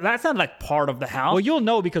to. That's not like part of the house. Well, you'll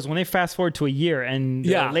know because when they fast forward to a year and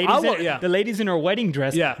the ladies in her wedding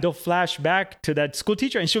dress, they'll flash back to that school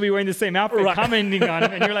teacher, and she'll be wearing the same outfit, commenting on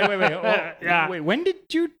him, and you're like, wait, when did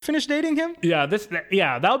you finish dating him? Yeah,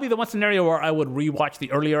 that would be the one scenario where I would rewatch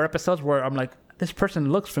the earlier episodes where I'm like, this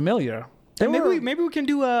person looks familiar. Maybe we can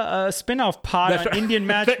do a spin-off pod on Indian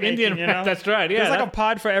matchmaking. That's right. Yeah, there's like a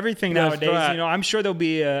pod for everything nowadays. Right. I'm sure there'll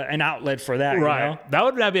be an outlet for that. Right. That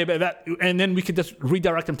would not be a bit that, and then we could just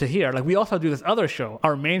redirect them to here. Like we also do this other show,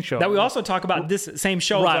 our main show, that we also talk about this same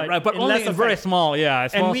show. Right. But only very small. Yeah.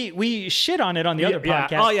 And we shit on it on the other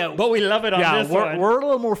podcast. Oh yeah. But we love it on this one. We're a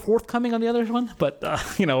little more forthcoming on the other one, but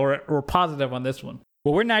we're positive on this one.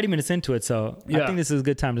 Well, we're 90 minutes into it, so I think this is a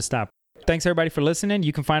good time to stop. Thanks everybody for listening.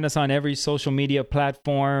 You can find us on every social media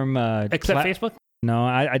platform. Except Facebook? No,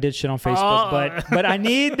 I did shit on Facebook, but I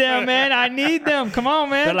need them, man. I need them. Come on,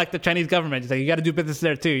 man. They're like the Chinese government. It's like, you got to do business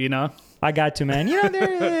there too, you know? I got to, man.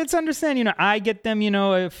 It's understand. I get them, 10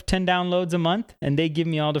 downloads a month, and they give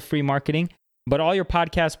me all the free marketing. But all your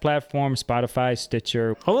podcast platforms, Spotify,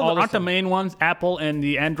 Stitcher. Aren't the main ones Apple and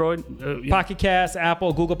the Android? Pocket Cast,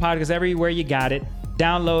 Apple, Google Podcasts, everywhere you got it.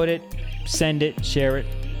 Download it, send it, share it,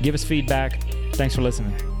 give us feedback. Thanks for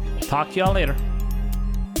listening. Talk to y'all later.